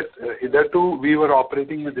that hitherto we were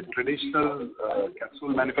operating with the traditional capsule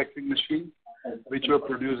manufacturing machine, which were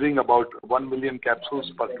producing about 1 million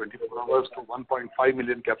capsules per 24 hours to 1.5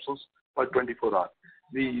 million capsules per 24 hours.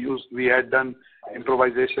 We had done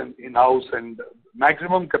improvisation in-house, and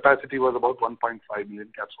maximum capacity was about 1.5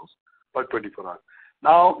 million capsules per 24 hours.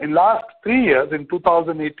 Now, in last 3 years, in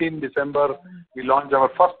 2018 December, we launched our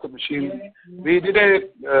first machine. We did a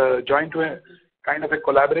joint kind of a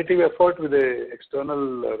collaborative effort with an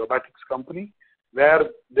external robotics company, where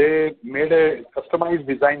they made a customized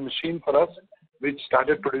design machine for us, which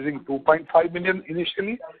started producing 2.5 million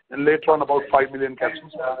initially, and later on about 5 million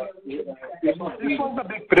capsules. This was the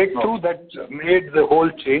big breakthrough that made the whole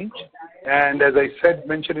change. And as I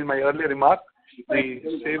mentioned in my earlier remark, the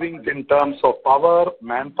savings in terms of power,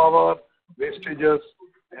 manpower, wastages,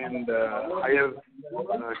 and higher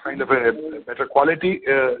kind of a better quality,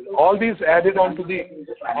 all these added on to the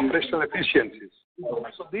operational efficiencies.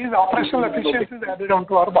 So these operational efficiencies added on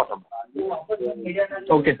to our bottom.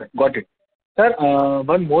 Okay, sir. Got it. Sir,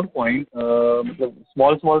 one more point,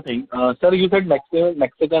 small thing. Sir, you said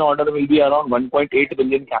Mexican order will be around 1.8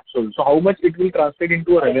 billion capsules. So how much it will translate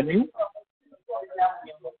into a revenue?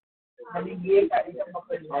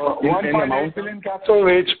 1.8 billion capsule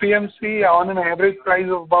HPMC on an average price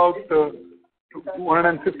of about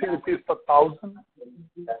 250 rupees per thousand.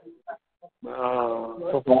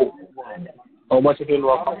 How much it will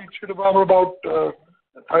work? It should be about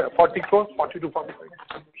 40 crores, 40 to 45.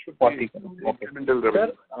 40 crores. Okay.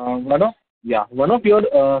 Sir, one of your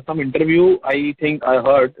some interview, I think I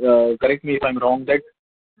heard, correct me if I'm wrong, that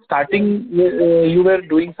starting you were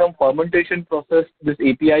doing some fermentation process, this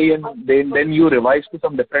API, and then you revised to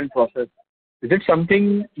some different process. Is it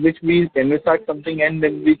something which we start something and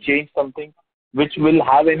then we change something which will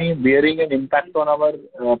have any bearing and impact on our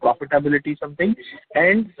profitability something?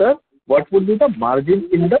 And sir, what would be the margin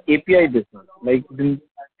in the API business? Like in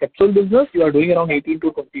capsule business, you are doing around 18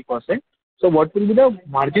 to 20%. So what will be the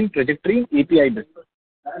margin trajectory in API business?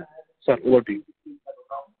 Sir, over to you.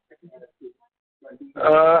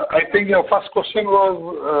 I think your first question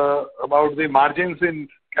was about the margins in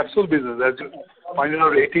capsule business. pointed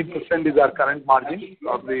out 18% is our current margin.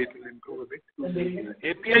 Probably it will improve a bit.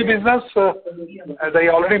 API business, as I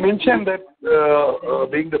already mentioned, that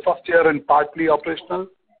being the first year and partly operational,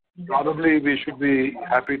 probably we should be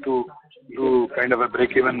happy to do kind of a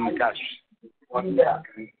break-even cash. When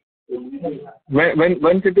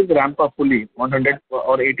it is ramp up fully, 100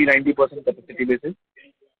 or 80-90% capacity basis?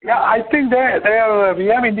 Yeah, I think we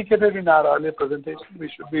have indicated in our earlier presentation, we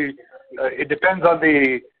should be, it depends on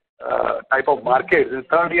the type of market. In the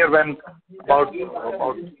third year, when about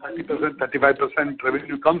 30%, 35%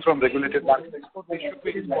 revenue comes from regulated market export, we should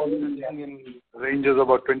be in ranges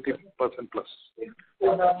about 20% plus.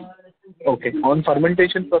 Okay. On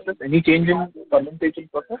fermentation process, any change in fermentation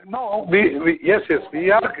process? No, yes, we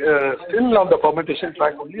are still on the fermentation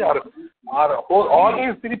track only. All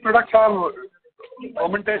these three products are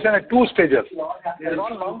fermentation at 2 stages. They are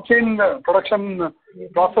all long chain production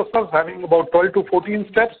processes having about 12 to 14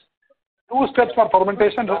 steps. 2 steps for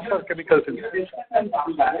fermentation, rest are chemical synthesis.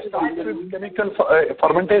 Start with chemical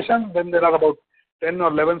fermentation, then there are about 10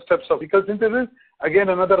 or 11 steps of chemical synthesis. Again,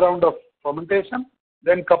 another round of fermentation,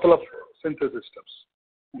 then couple of synthesis steps.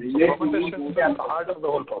 So fermentation is the heart of the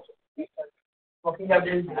whole process. So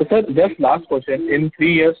sir, just last question. In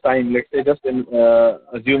 3 years' time, let's say just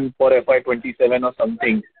assume for FY27 or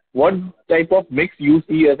something, what type of mix you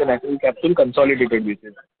see as a natural capsule consolidated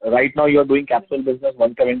basis? Right now you are doing capsule business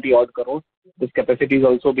 170 odd crores. This capacity is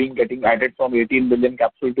also getting added from 18 billion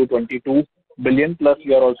capsule to 22 billion, plus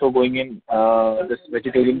you are also going in this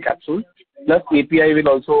vegetarian capsule. Plus API will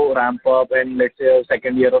also ramp up and let's say a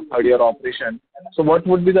second year or third year operation. So what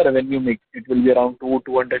would be the revenue mix? It will be around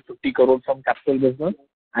 250 crores from capsule business,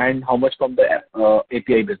 and how much from the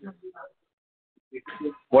API business?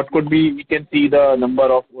 What could be, we can see the number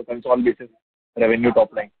of consolidated revenue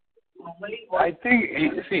top line. I think,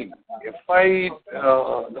 see, if the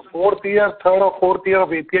third or fourth year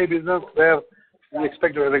of API business where we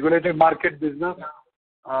expect a regulated market business,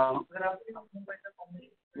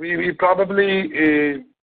 we probably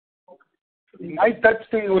might touch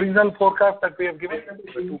the original forecast that we have given,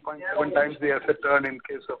 2.7 times the asset turn in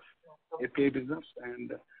case of API business,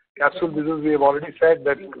 and capsule business we have already said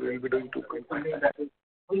that we will be doing 2.5 times.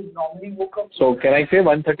 So can I say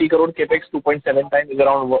 130 crore capex 2.7 times is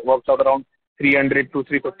works out around 300 to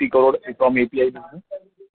 350 crore from API business?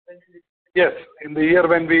 Yes, in the year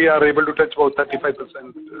when we are able to touch about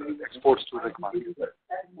 35% exports to the market.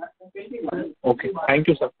 Okay, thank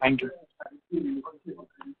you, sir. Thank you.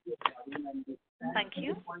 Thank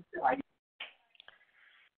you.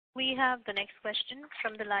 We have the next question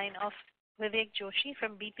from the line of Vivek Joshi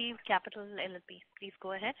from BP Capital LLP. Please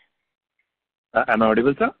go ahead. Am I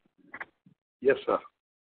audible, sir? Yes, sir.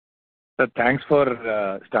 Sir, thanks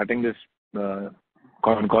for starting this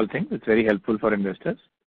Concall thing. It's very helpful for investors.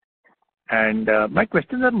 And my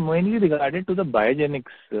questions are mainly regarded to the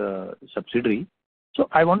biogenics subsidiary. So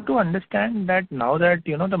I want to understand that now that,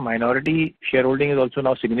 the minority shareholding is also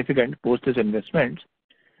now significant post this investment.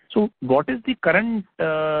 So what is the current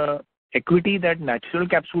equity that Natural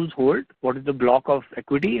Capsules hold? What is the block of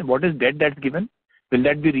equity and what is debt that's given? Will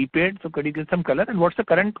that be repaid? So could you give some color? And what's the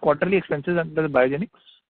current quarterly expenses under the biogenics?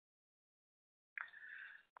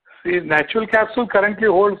 See, Natural Capsule currently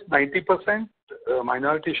holds 90%,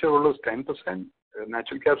 minority shareholders 10%.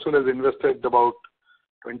 Natural Capsule has invested about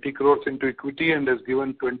 20 crores into equity and has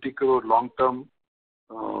given 20 crore long-term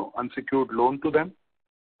unsecured loan to them,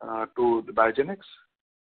 to the biogenics.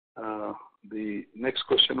 The next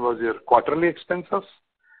question was your quarterly expenses.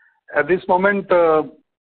 At this moment,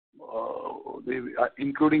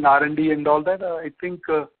 including R&D and all that, I think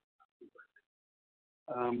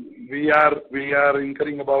we are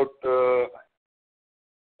incurring about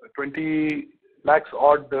 20 lakhs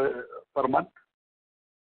odd per month.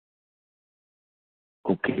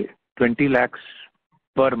 Okay, 20 lakhs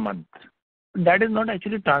per month. That is not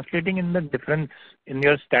actually translating in the difference in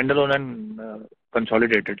your standalone and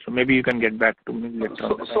consolidated. So maybe you can get back to me later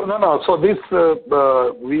on. No. So this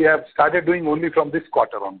we have started doing only from this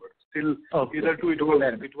quarter onwards. Till either two, it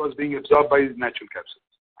was being absorbed by Natural Capsules.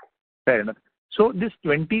 Fair enough. So this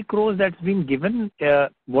 20 crores that's been given,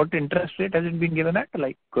 what interest rate has it been given at?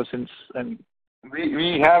 Like, since and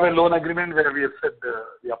we have a loan agreement where we have said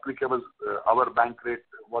the applicable our bank rate,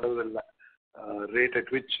 whatever the rate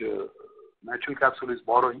at which Natural Capsule is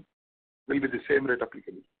borrowing, will be the same rate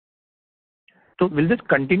applicable. So will this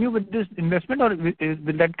continue with this investment, or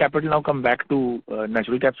will that capital now come back to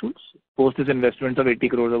Natural Capsules post this investment of 80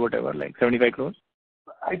 crores or whatever, like 75 crores?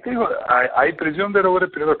 I think I presume that over a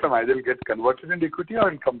period of time either will get converted into equity or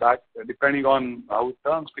will come back depending on how it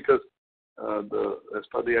turns, because as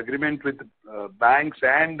per the agreement with banks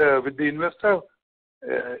and with the investor,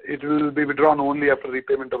 it will be withdrawn only after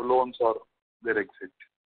repayment of loans or their exit.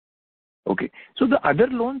 Okay. So the other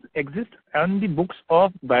loans exist on the books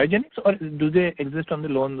of Biogenics, or do they exist on the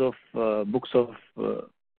loans of books of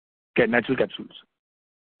natural capsules?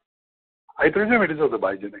 I presume it is of the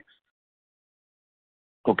Biogenics.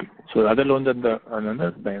 Okay. So other loans are the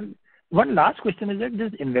another Biogenics. One last question is that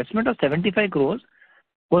this investment of 75 crores,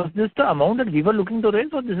 was this the amount that we were looking to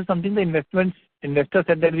raise, or this is something the investor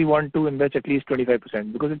said that we want to invest at least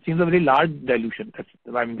 25%? Because it seems a very large dilution.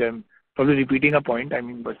 I'm probably repeating a point.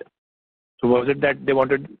 But so was it that they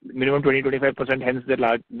wanted minimum 20-25%, hence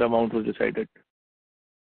the amount was decided?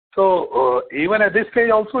 So even at this stage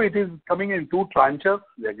also, it is coming in two tranches.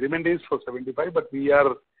 The agreement is for 75, but we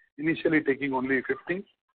are initially taking only 50.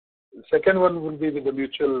 The second one will be with the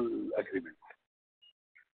mutual agreement.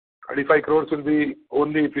 25 crores will be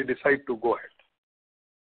only if we decide to go ahead.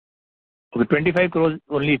 Okay, 25 crores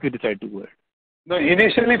only if you decide to go ahead. No,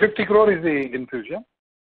 initially 50 crore is the infusion.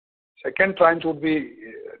 Second tranche would be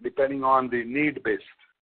depending on the need based,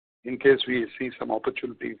 in case we see some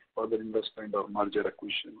opportunity for the investment or merger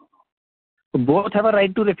acquisition. So both have a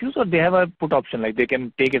right to refuse, or they have a put option, like they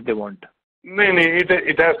can take if they want? No,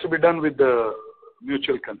 it has to be done with the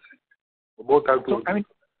mutual consent. Both have to.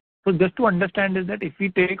 So just to understand is that if we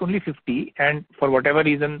take only 50 and for whatever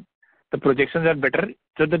reason the projections are better,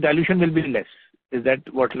 so the dilution will be less. Is that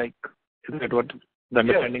what the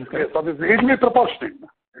understanding is? Yes, obviously. It will be proportionate.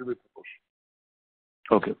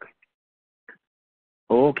 Okay.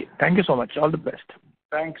 Okay. Thank you so much. All the best.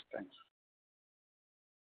 Thanks.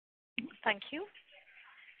 Thank you.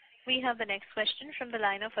 We have the next question from the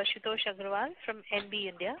line of Ashutosh Agrawal from NB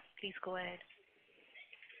India. Please go ahead.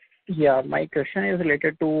 Yeah, my question is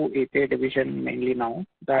related to API division mainly now.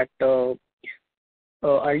 That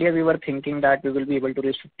earlier we were thinking that we will be able to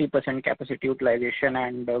reach 50% capacity utilization,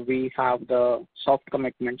 and we have the soft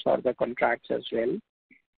commitments or the contracts as well.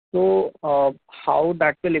 So how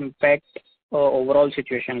that will impact overall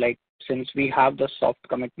situation, like since we have the soft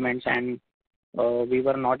commitments and we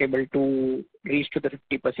were not able to reach to the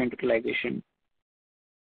 50% utilization?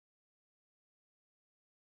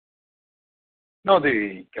 No,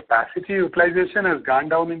 the capacity utilization has gone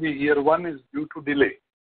down in the year one is due to delay.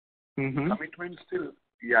 Mm-hmm. Commitments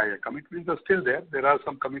commitments are still there. There are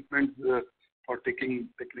some commitments for taking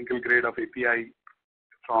technical grade of API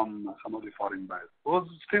from some of the foreign buyers. Those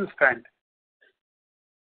still stand.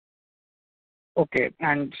 Okay,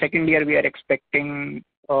 and second year we are expecting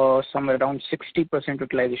somewhere around 60%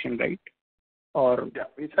 utilization, right? Or yeah,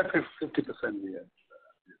 we said 50%. Yeah.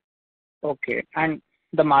 Okay, and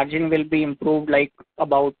the margin will be improved like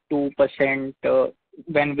about 2%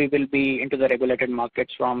 when we will be into the regulated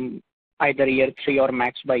markets from either year 3 or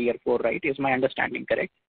max by year 4, right? Is my understanding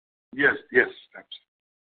correct? Yes,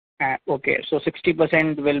 absolutely. Okay, so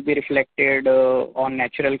 60% will be reflected on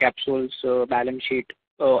natural capsules balance sheet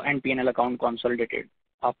and P&L account consolidated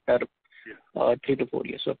after 3 to 4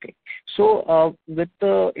 years. Okay. So with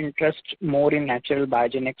the interest more in natural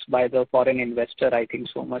biogenics by the foreign investor, I think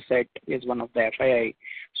Somerset is one of the FII.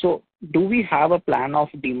 So do we have a plan of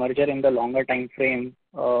demerger in the longer time frame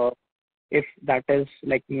if that is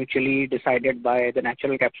like mutually decided by the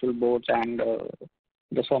natural capsule boards and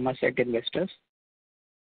the Somerset investors?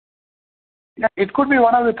 Yeah, it could be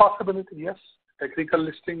one of the possibilities, yes. Technical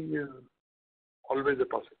listing is always a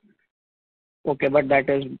possibility. Okay, but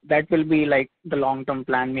that will be like the long-term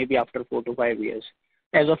plan, maybe after 4 to 5 years.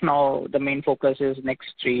 As of now, the main focus is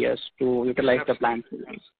next 3 years to utilize the plan.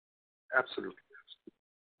 Absolutely.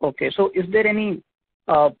 Okay, so is there any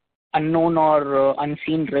unknown or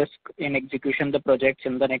unseen risk in execution of the projects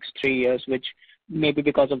in the next 3 years, which maybe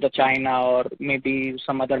because of the China or maybe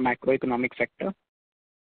some other macroeconomic factor?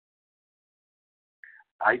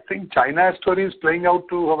 I think China story is playing out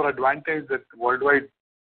to our advantage that worldwide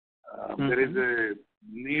there is a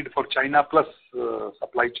need for China plus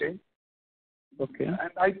supply chain. Okay.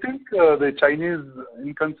 And I think the Chinese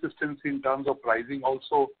inconsistency in terms of pricing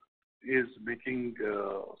also is making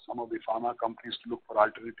some of the pharma companies to look for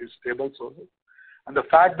alternative stable sources. And the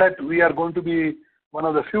fact that we are going to be one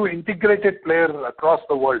of the few integrated players across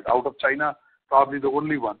the world, out of China, probably the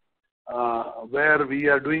only one, where we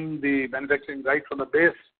are doing the manufacturing right from the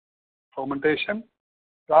base fermentation,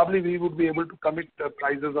 probably we would be able to commit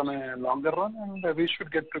prices on a longer run, and we should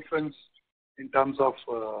get preference in terms of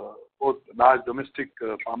both large domestic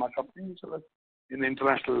pharma companies as well as in the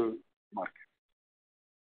international market.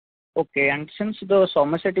 Okay, and since the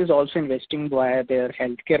Somerset is also investing via their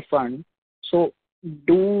healthcare fund, so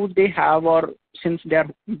do they have, or since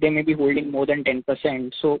they may be holding more than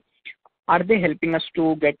 10%, so are they helping us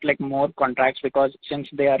to get like more contracts? Because since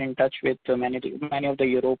they are in touch with many of the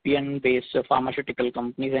European-based pharmaceutical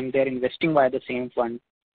companies and they're investing via the same fund.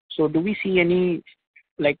 So do we see any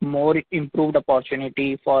like more improved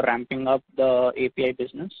opportunity for ramping up the API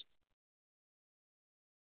business?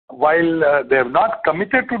 While they have not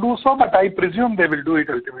committed to do so, but I presume they will do it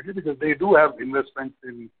ultimately because they do have investments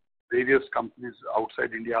in various companies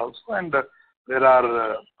outside India also, and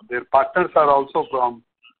their partners are also from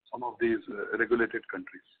some of these regulated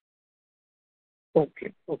countries.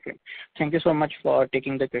 Okay. Thank you so much for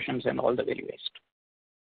taking the questions and all the very best.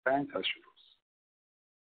 Thanks, Ashutosh.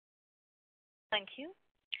 Thank you.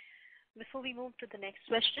 Before we move to the next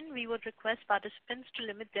question, we would request participants to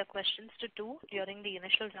limit their questions to 2 during the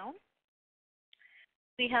initial round.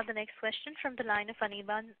 We have the next question from the line of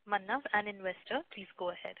Anirban Mannav, an investor. Please go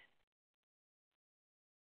ahead.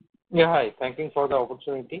 Yeah, hi. Thank you for the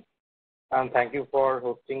opportunity and thank you for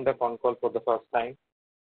hosting the Concall for the first time.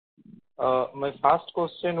 My first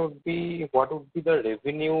question would be, what would be the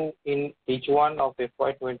revenue in H1 of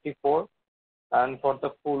FY24 and for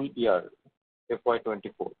the full year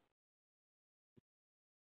FY24?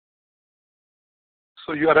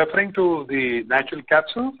 So you are referring to the natural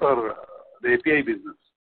capsules or the API business?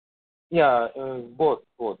 Yeah, both.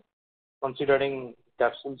 Considering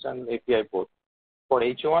capsules and API both for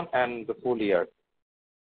H1 and the full year.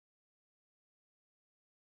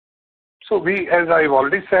 So as I've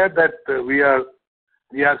already said, that we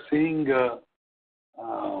are seeing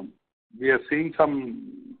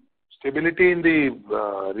some stability in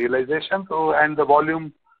the realization. So and the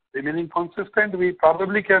volume remaining consistent, we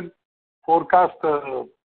probably can forecast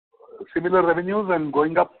similar revenues and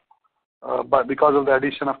going up, but because of the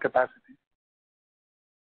addition of capacity.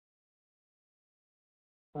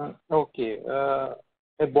 Okay, a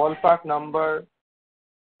ballpark number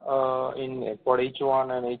for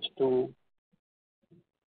H1 and H2,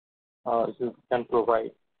 if you can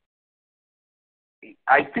provide.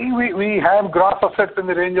 I think we have gross assets in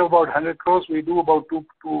the range of about 100 crores. We do about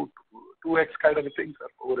 2x kind of a thing, sir,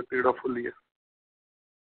 over a period of full year.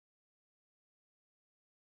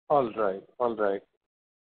 All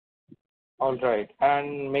right.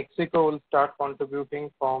 And Mexico will start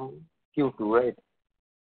contributing from Q2, right?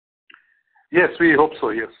 Yes, we hope so,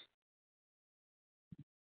 yes.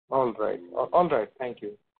 All right. Thank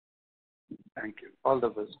you. Thank you. All the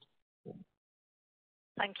best.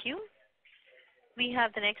 Thank you. We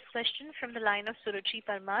have the next question from the line of Suruchi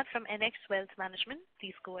Parmar from NX Wealth Management.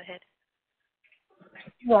 Please go ahead.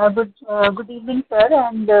 Yeah, good evening, sir,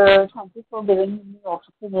 and thank you for giving me the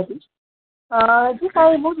opportunity. Just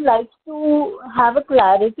I would like to have a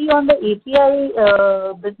clarity on the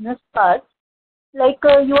API business part. Like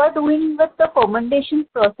you are doing with the fermentation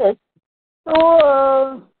process. So,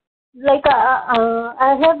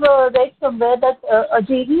 I have read somewhere that a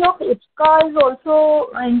JV of IPSCA is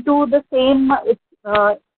also into the same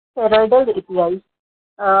steroidal APIs,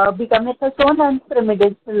 becomethasone and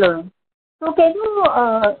primidazole. So can you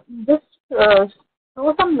just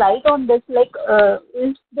throw some light on this? Like,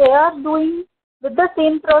 if they are doing with the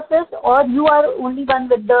same process, or you are only one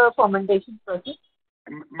with the fermentation process?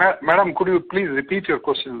 Madam, could you please repeat your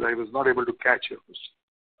questions? I was not able to catch your question.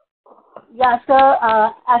 Yeah, sir.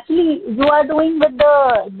 Actually, you are doing with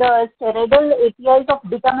the steroidal APIs of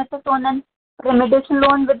becamethasone and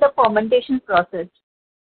primidazole with the fermentation process.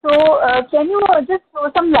 So, can you just throw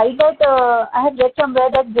some light that I have read somewhere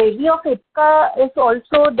that JV of IPSCA is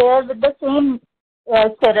also there with the same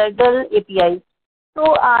steroidal APIs.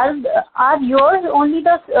 So, are yours only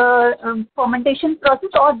the fermentation process,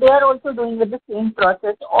 or they are also doing with the same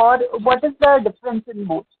process, or what is the difference in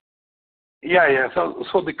both? Yeah.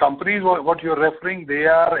 So the companies, what you're referring, they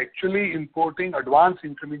are actually importing advanced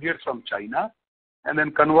intermediates from China and then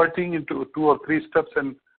converting into 2 or 3 steps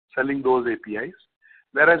and selling those APIs.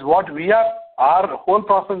 Whereas our whole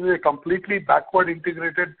process is a completely backward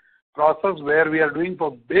integrated process where we are doing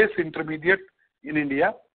for base intermediate in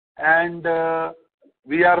India, and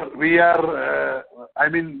we are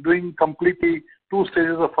doing completely 2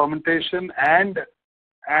 stages of fermentation and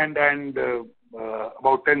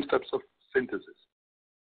about 10 steps of synthesis.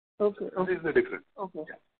 Okay. This is the difference. Okay.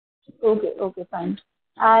 Yeah. Okay, fine.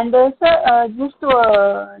 And sir, just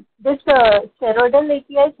this steroidal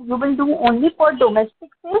APIs you will do only for domestic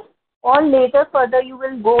sales, or later further you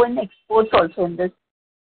will go in exports also in this?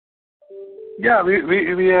 Yeah, we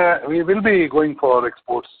will be going for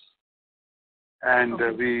exports, and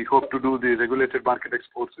we hope to do the regulated market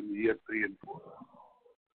exports in year 3 and 4.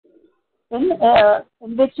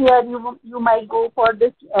 In which year you might go for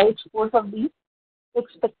this exports of these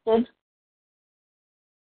expected?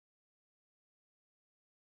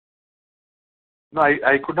 No,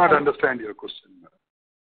 I could not understand your question.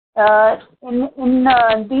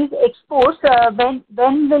 In these exports,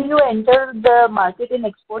 when will you enter the market in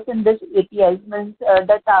exports in this API? Means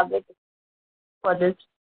the target for this,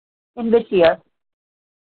 in which year?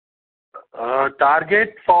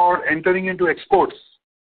 Target for entering into exports?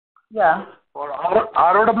 Yeah. For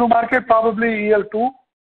ROW market, probably year 2,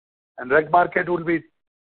 and reg market will be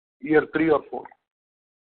year 3 or 4.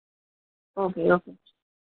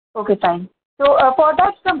 Okay, fine. So for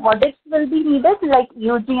that, some audits will be needed, like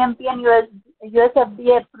UGMP and US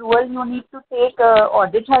FDA approval. You need to take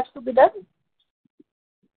audit has to be done.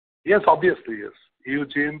 Yes, obviously, yes. EU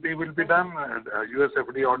GMP will be done, and US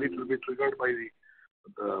FDA audit will be triggered by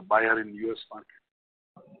the buyer in US market.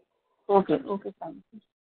 Okay, fine.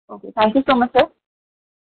 Okay, thank you so much, sir.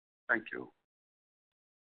 Thank you.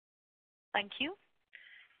 Thank you.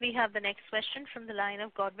 We have the next question from the line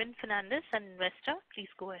of Godwin Fernandez, an investor. Please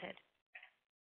go ahead.